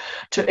paid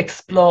to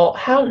explore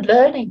how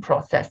learning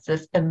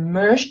processes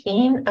emerge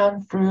in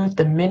and through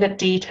the minute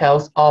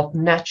details of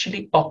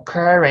naturally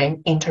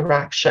occurring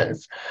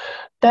interactions.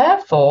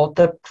 Therefore,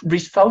 the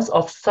results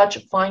of such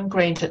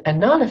fine-grained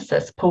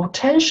analysis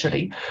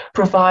potentially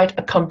provide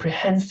a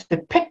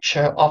comprehensive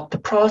picture of the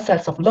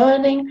process of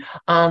learning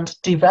and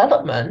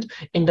development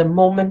in the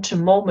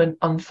moment-to-moment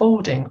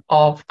unfolding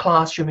of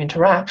classroom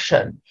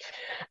interaction.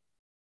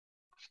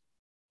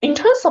 In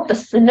terms of the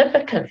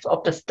significance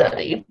of the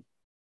study,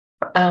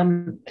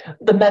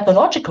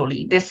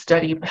 methodologically, this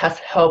study has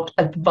helped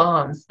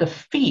advance the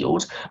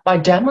field by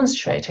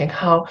demonstrating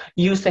how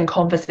using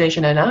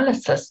conversation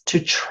analysis to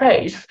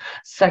trace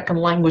second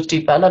language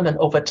development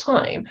over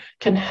time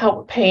can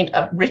help paint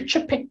a richer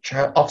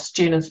picture of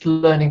students'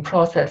 learning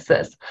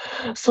processes.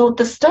 So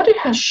the study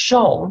has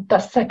shown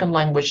that second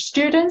language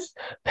students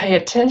pay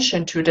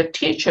attention to the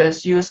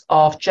teacher's use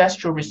of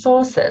gestural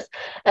resources,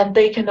 and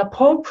they can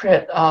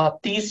appropriate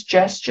these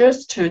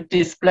gestures to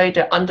display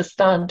their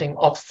understanding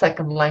of second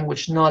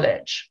language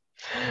knowledge.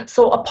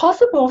 So a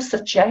possible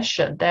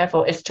suggestion,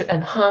 therefore, is to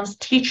enhance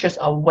teachers'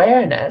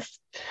 awareness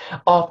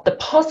of the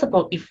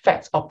possible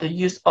effects of the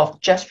use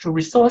of gestural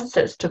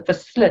resources to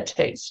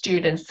facilitate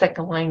students'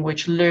 second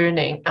language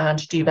learning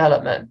and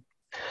development.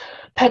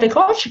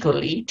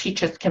 Pedagogically,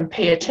 teachers can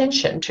pay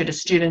attention to the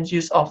students'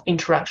 use of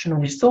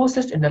interactional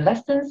resources in the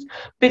lessons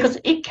because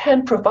it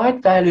can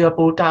provide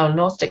valuable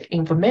diagnostic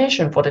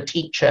information for the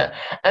teacher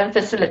and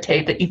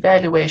facilitate the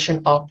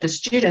evaluation of the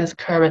students'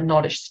 current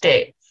knowledge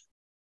state.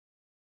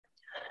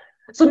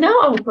 So now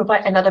I will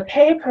provide another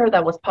paper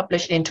that was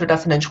published in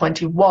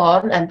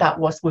 2021, and that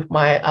was with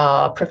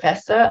my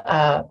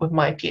professor, with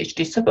my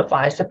PhD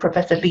supervisor,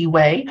 Professor Li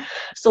Wei.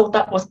 So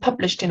that was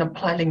published in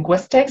Applied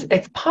Linguistics.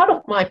 It's part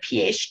of my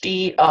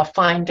PhD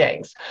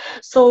findings.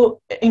 So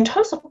in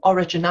terms of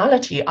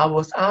originality, I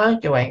was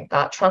arguing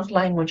that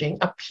translanguaging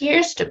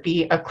appears to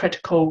be a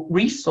critical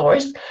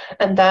resource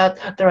and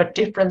that there are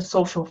different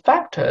social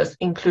factors,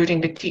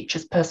 including the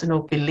teacher's personal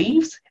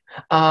beliefs,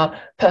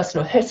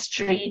 personal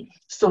history,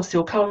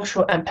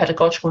 sociocultural and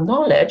pedagogical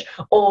knowledge.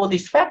 All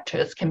these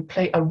factors can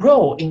play a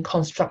role in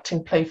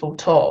constructing playful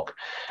talk.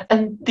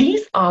 And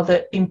these are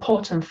the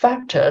important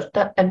factors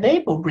that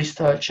enable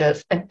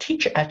researchers and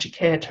teacher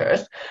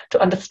educators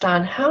to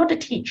understand how the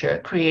teacher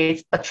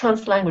creates a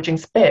translanguaging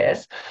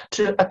space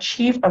to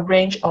achieve a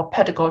range of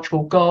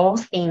pedagogical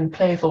goals in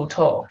playful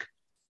talk.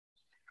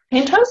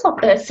 In terms of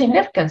the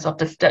significance of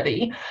the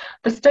study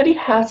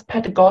has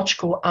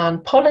pedagogical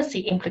and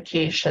policy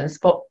implications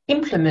for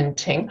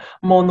implementing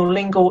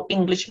monolingual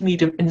English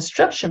medium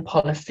instruction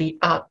policy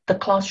at the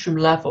classroom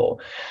level.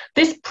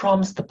 This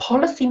prompts the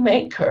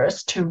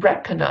policymakers to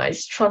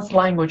recognize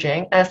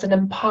translanguaging as an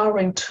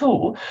empowering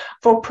tool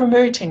for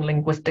promoting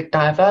linguistic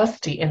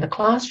diversity in the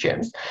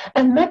classrooms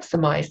and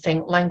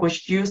maximizing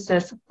language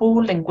users'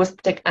 full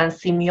linguistic and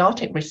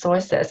semiotic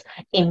resources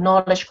in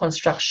knowledge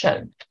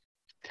construction.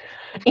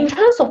 In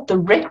terms of the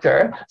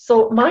rigor,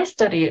 so my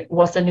study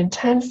was an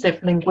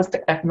intensive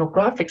linguistic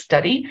ethnographic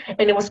study,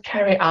 and it was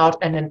carried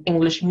out in an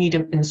English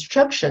medium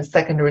instruction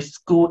secondary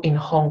school in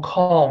Hong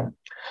Kong.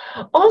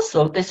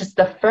 Also, this is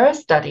the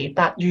first study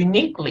that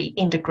uniquely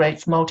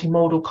integrates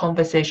multimodal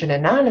conversation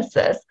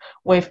analysis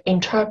with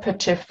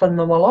interpretive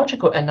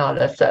phenomenological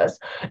analysis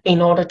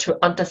in order to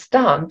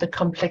understand the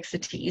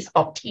complexities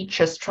of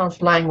teachers'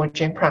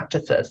 translanguaging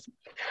practices.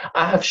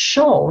 I have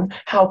shown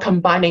how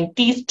combining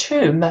these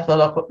two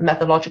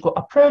methodological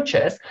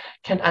approaches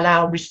can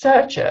allow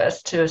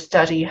researchers to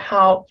study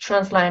how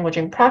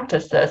translanguaging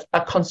practices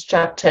are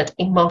constructed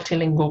in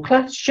multilingual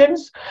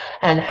classrooms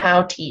and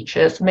how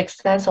teachers make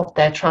sense of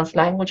their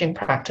translanguaging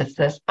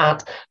practices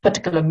at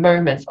particular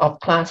moments of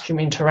classroom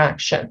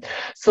interaction.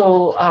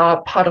 So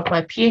part of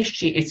my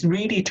PhD is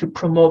really to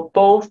promote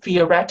both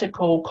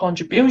theoretical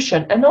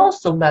contribution and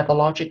also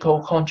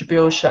methodological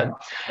contribution.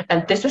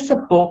 And this is a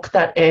book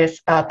that is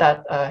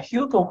that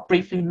Hugo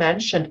briefly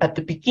mentioned at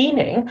the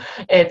beginning.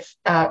 It's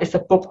a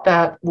book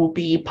that will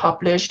be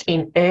published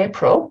in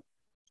April.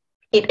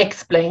 It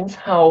explains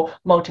how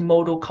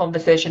multimodal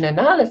conversation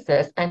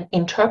analysis and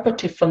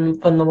interpretive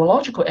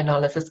phenomenological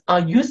analysis are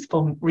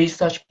useful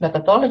research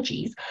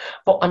methodologies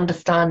for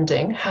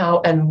understanding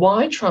how and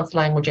why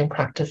translanguaging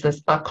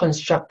practices are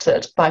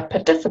constructed by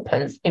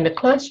participants in the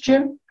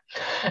classroom.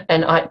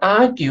 And I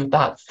argue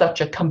that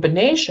such a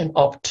combination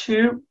of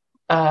two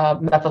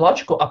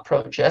methodological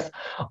approaches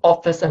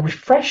offers a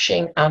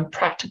refreshing and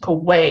practical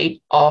way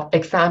of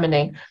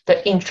examining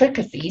the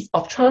intricacies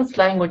of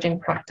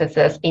translanguaging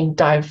practices in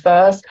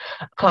diverse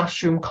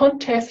classroom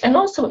contexts and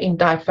also in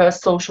diverse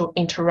social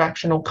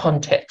interactional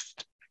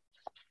contexts.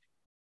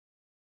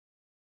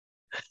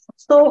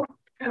 So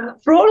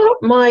throughout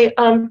my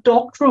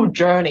doctoral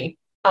journey,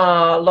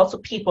 lots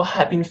of people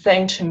have been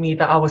saying to me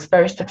that I was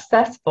very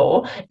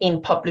successful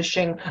in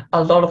publishing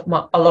a lot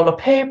of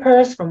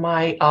papers from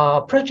my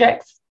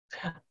projects,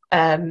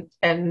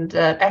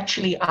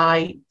 actually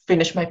I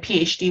finished my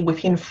PhD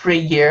within 3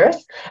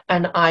 years,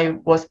 and I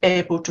was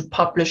able to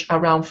publish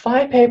around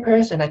 5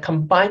 papers, and I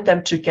combined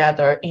them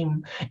together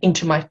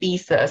into my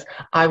thesis.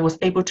 I was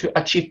able to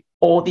achieve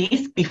all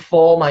these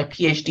before my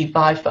PhD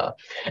viva.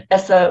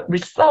 As a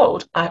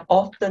result, I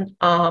often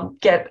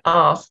get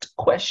asked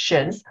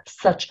questions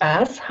such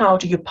as, how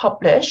do you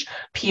publish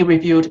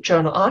peer-reviewed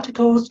journal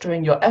articles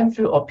during your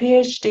MPhil or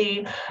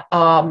PhD?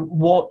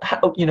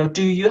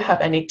 Do you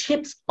have any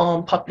tips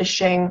on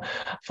publishing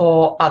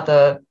for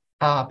other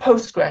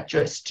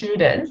postgraduate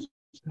students?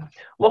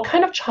 What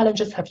kind of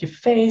challenges have you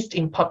faced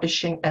in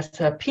publishing as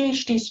a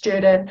PhD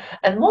student?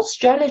 And what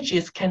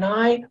strategies can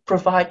I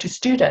provide to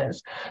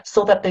students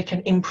so that they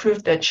can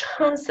improve their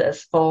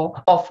chances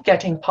of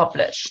getting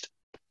published?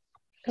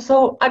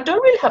 So I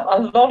don't really have a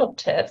lot of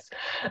tips,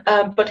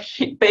 but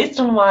based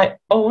on my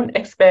own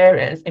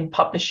experience in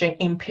publishing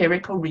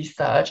empirical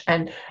research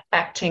and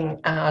acting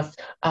as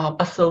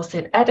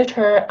associate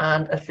editor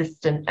and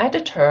assistant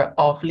editor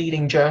of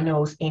leading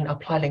journals in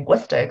applied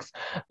linguistics,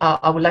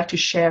 I would like to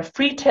share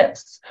 3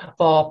 tips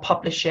for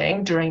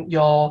publishing during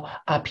your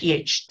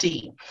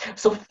PhD.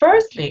 So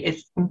firstly,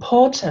 it's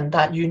important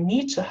that you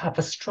need to have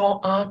a strong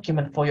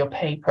argument for your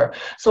paper.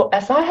 So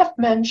as I have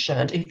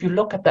mentioned, if you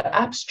look at the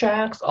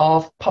abstracts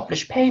of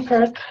published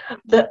papers,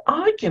 the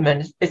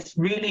argument is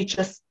really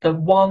just the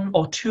 1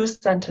 or 2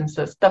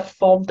 sentences that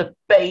form the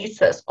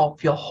basis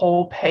of your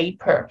whole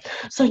paper.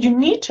 So you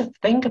need to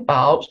think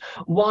about,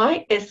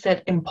 why is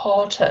it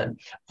important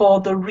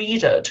for the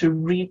reader to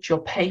read your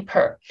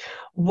paper?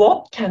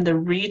 What can the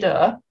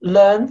reader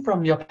learn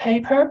from your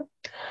paper?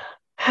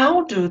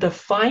 How do the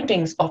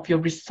findings of your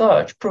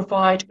research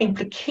provide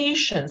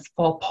implications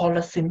for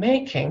policy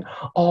making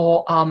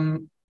or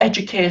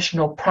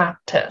educational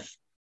practice?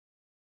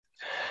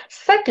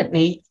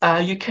 Secondly,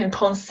 you can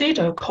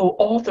consider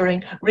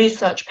co-authoring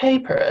research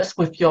papers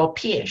with your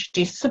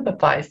PhD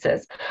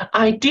supervisors.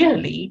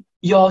 Ideally,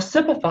 your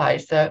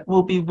supervisor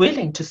will be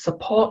willing to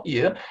support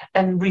you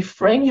and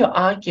reframe your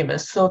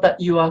arguments so that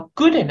you are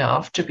good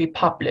enough to be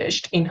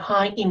published in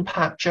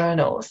high-impact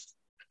journals.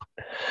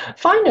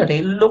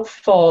 Finally, look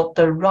for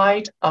the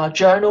right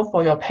journal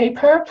for your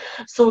paper.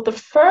 So the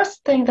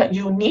first thing that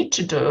you need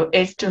to do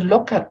is to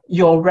look at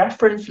your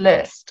reference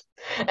list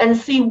and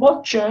see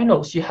what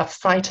journals you have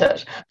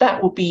cited.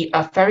 That will be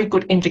a very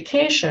good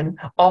indication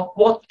of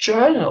what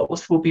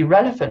journals will be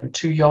relevant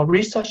to your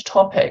research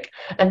topic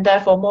and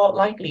therefore more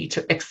likely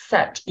to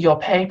accept your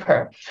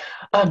paper.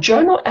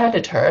 Journal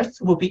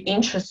editors will be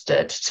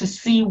interested to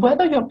see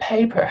whether your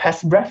paper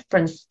has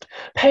referenced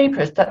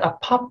papers that are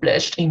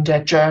published in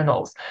their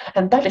journals,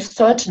 and that is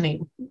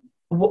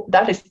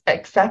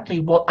exactly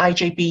what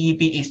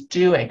IJBEB is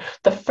doing.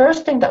 The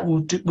first thing that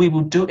we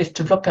will do is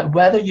to look at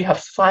whether you have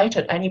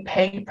cited any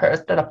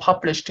papers that are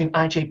published in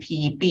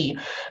IJBEB,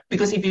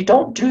 because if you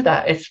don't do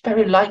that, it's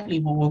very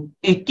likely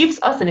it gives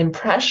us an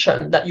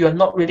impression that you are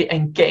not really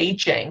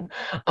engaging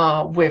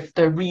with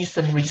the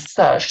recent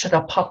research that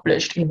are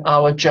published in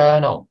our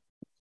journal.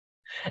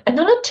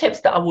 Another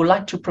tips that I would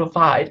like to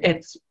provide,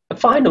 the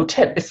final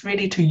tip is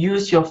really to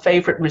use your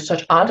favorite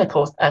research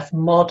articles as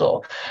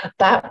model.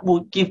 That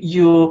will give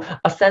you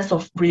a sense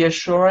of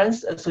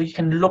reassurance, so you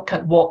can look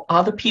at what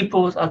other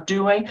people are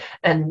doing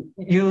and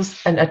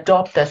use and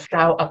adopt their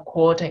style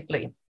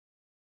accordingly.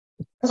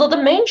 So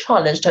the main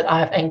challenge that I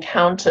have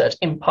encountered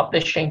in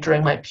publishing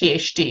during my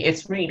PhD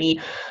is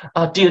really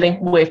dealing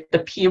with the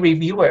peer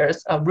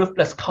reviewers'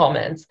 ruthless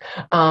comments.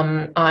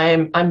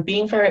 I'm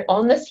being very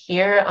honest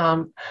here.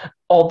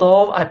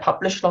 Although I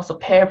published lots of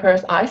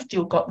papers, I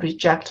still got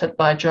rejected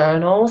by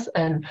journals.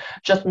 And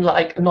just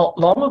like not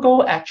long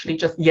ago, actually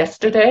just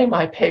yesterday,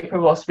 my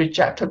paper was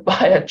rejected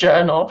by a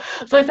journal.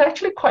 So it's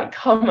actually quite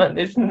common,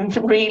 isn't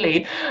it?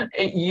 Really?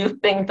 You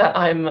think that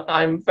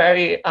I'm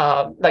very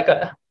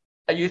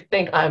you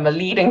think I'm a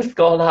leading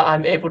scholar,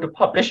 I'm able to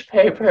publish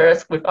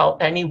papers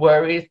without any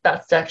worries.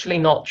 That's actually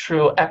not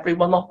true. Every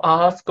one of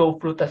us go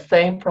through the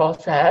same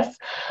process.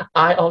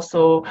 I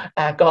also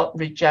got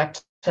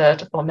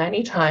rejected for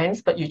many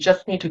times, but you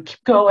just need to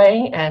keep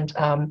going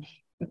and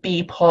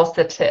be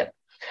positive.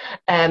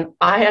 And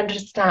I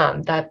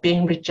understand that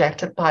being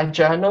rejected by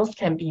journals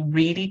can be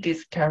really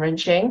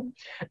discouraging.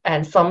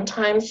 And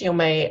sometimes you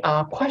may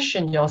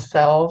question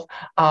yourself,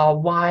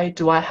 why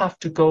do I have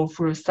to go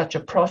through such a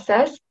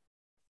process?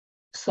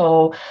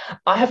 So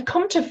I have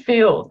come to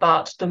feel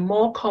that the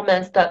more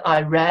comments that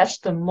I read,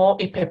 the more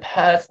it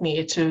prepares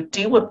me to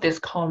deal with these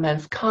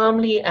comments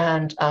calmly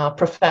and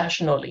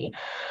professionally.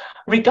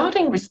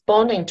 Regarding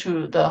responding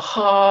to the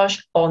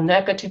harsh or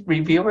negative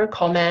reviewer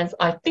comments,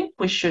 I think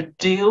we should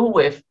deal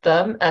with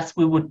them as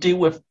we would deal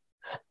with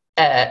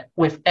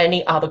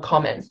any other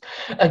comments.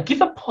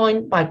 Give a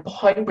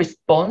point-by-point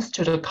response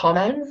to the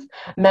comments,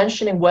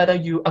 mentioning whether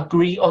you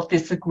agree or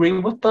disagree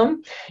with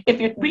them.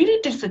 If you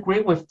really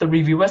disagree with the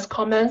reviewer's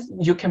comments,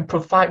 you can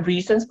provide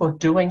reasons for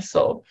doing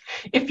so.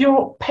 If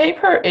your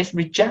paper is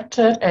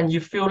rejected and you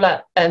feel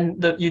that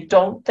you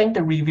don't think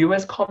the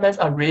reviewer's comments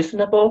are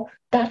reasonable,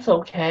 that's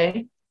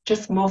okay.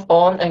 Just move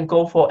on and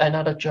go for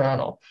another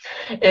journal.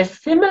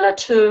 It's similar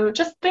to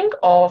just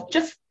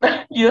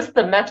use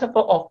the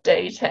metaphor of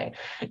dating.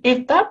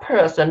 If that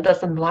person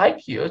doesn't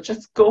like you,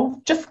 just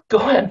go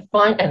and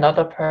find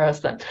another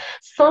person.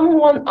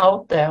 Someone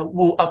out there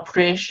will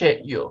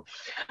appreciate you.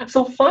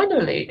 So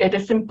finally, it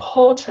is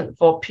important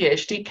for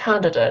PhD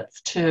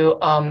candidates to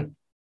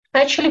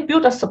actually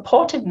build a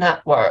supportive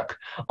network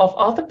of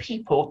other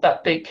people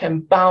that they can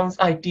bounce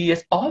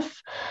ideas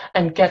off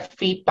and get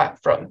feedback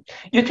from.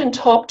 You can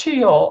talk to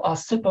your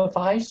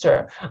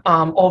supervisor.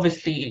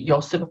 Obviously,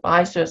 your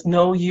supervisors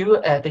know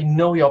you, they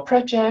know your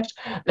project,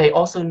 they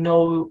also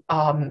know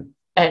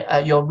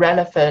your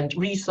relevant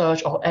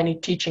research or any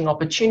teaching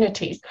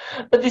opportunities.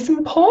 But it's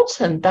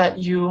important that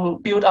you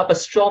build up a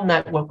strong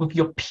network with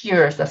your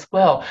peers as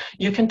well.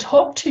 You can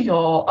talk to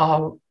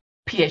your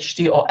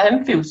PhD or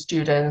MPhil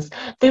students.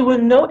 They will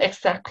know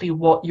exactly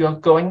what you're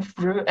going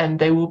through and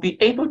they will be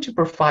able to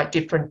provide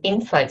different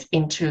insights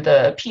into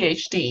the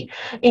PhD.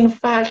 In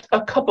fact,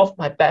 a couple of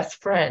my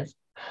best friends,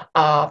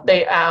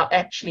 they are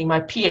actually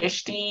my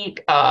PhD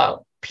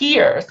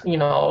peers.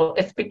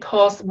 It's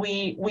because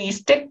we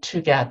stick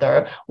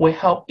together, we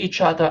help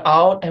each other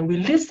out, and we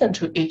listen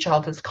to each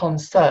other's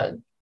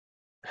concerns.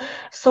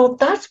 So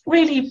that's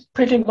really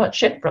pretty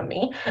much it from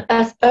me.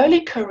 As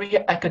early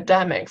career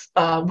academics,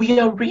 we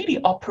are really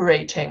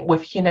operating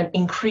within an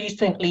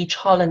increasingly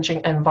challenging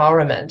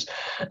environment.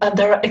 And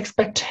there are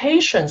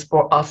expectations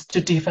for us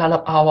to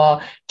develop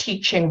our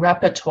teaching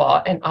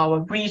repertoire and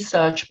our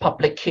research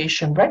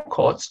publication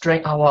records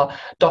during our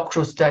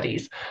doctoral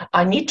studies.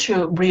 I need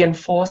to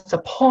reinforce the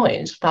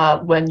point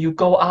that when you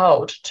go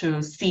out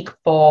to seek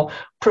for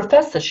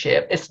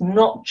professorship, it's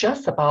not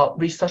just about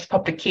research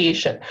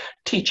publication.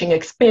 Teaching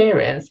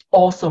experience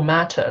also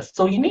matters.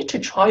 So you need to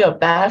try your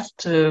best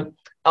to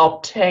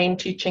obtain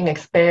teaching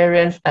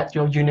experience at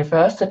your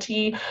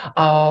university,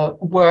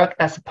 work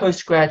as a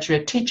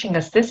postgraduate teaching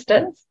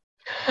assistant.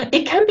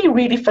 It can be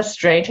really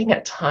frustrating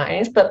at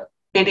times, but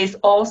it is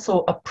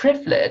also a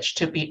privilege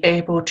to be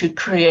able to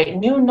create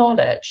new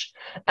knowledge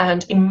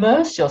and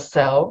immerse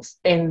yourselves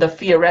in the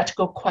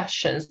theoretical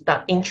questions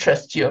that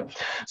interest you.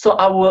 So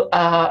I will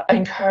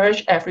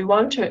encourage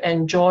everyone to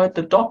enjoy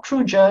the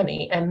doctoral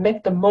journey and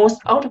make the most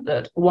out of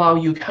it while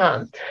you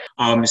can.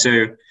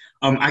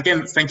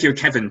 Again, thank you,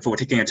 Kevin, for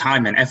taking the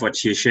time and effort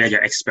to share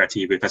your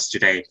expertise with us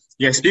today.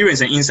 Your experience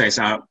and insights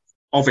are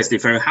obviously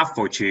very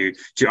helpful to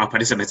our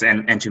participants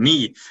and to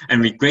me, and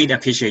we greatly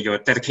appreciate your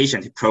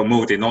dedication to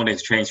promote the knowledge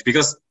exchange,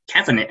 because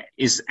Kevin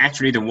is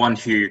actually the one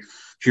who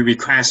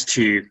requests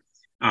to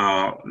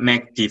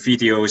make the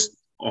videos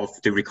of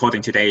the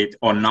recording today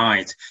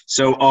online.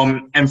 So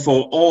and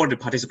for all the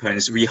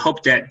participants, we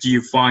hope that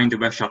you find the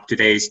workshop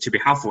today to be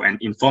helpful and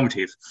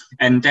informative,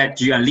 and that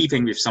you are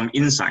leaving with some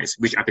insights,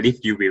 which I believe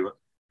you will,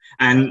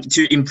 and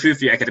to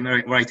improve your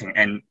academic writing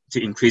and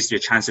to increase your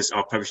chances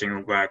of publishing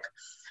your work.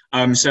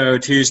 So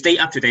to stay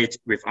up to date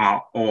with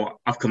all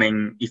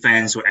upcoming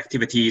events or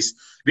activities,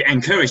 we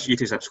encourage you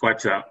to subscribe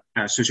to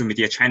our social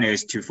media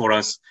channels to follow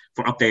us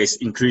for updates,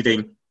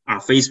 including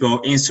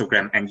Facebook,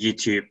 Instagram, and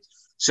YouTube.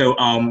 So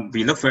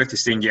we look forward to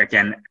seeing you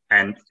again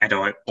and at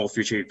all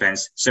future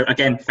events. So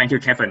again, thank you,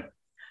 Kevin.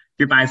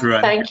 Goodbye,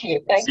 everyone. Thank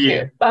you. Thank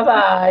you.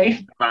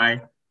 Bye-bye.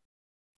 Bye.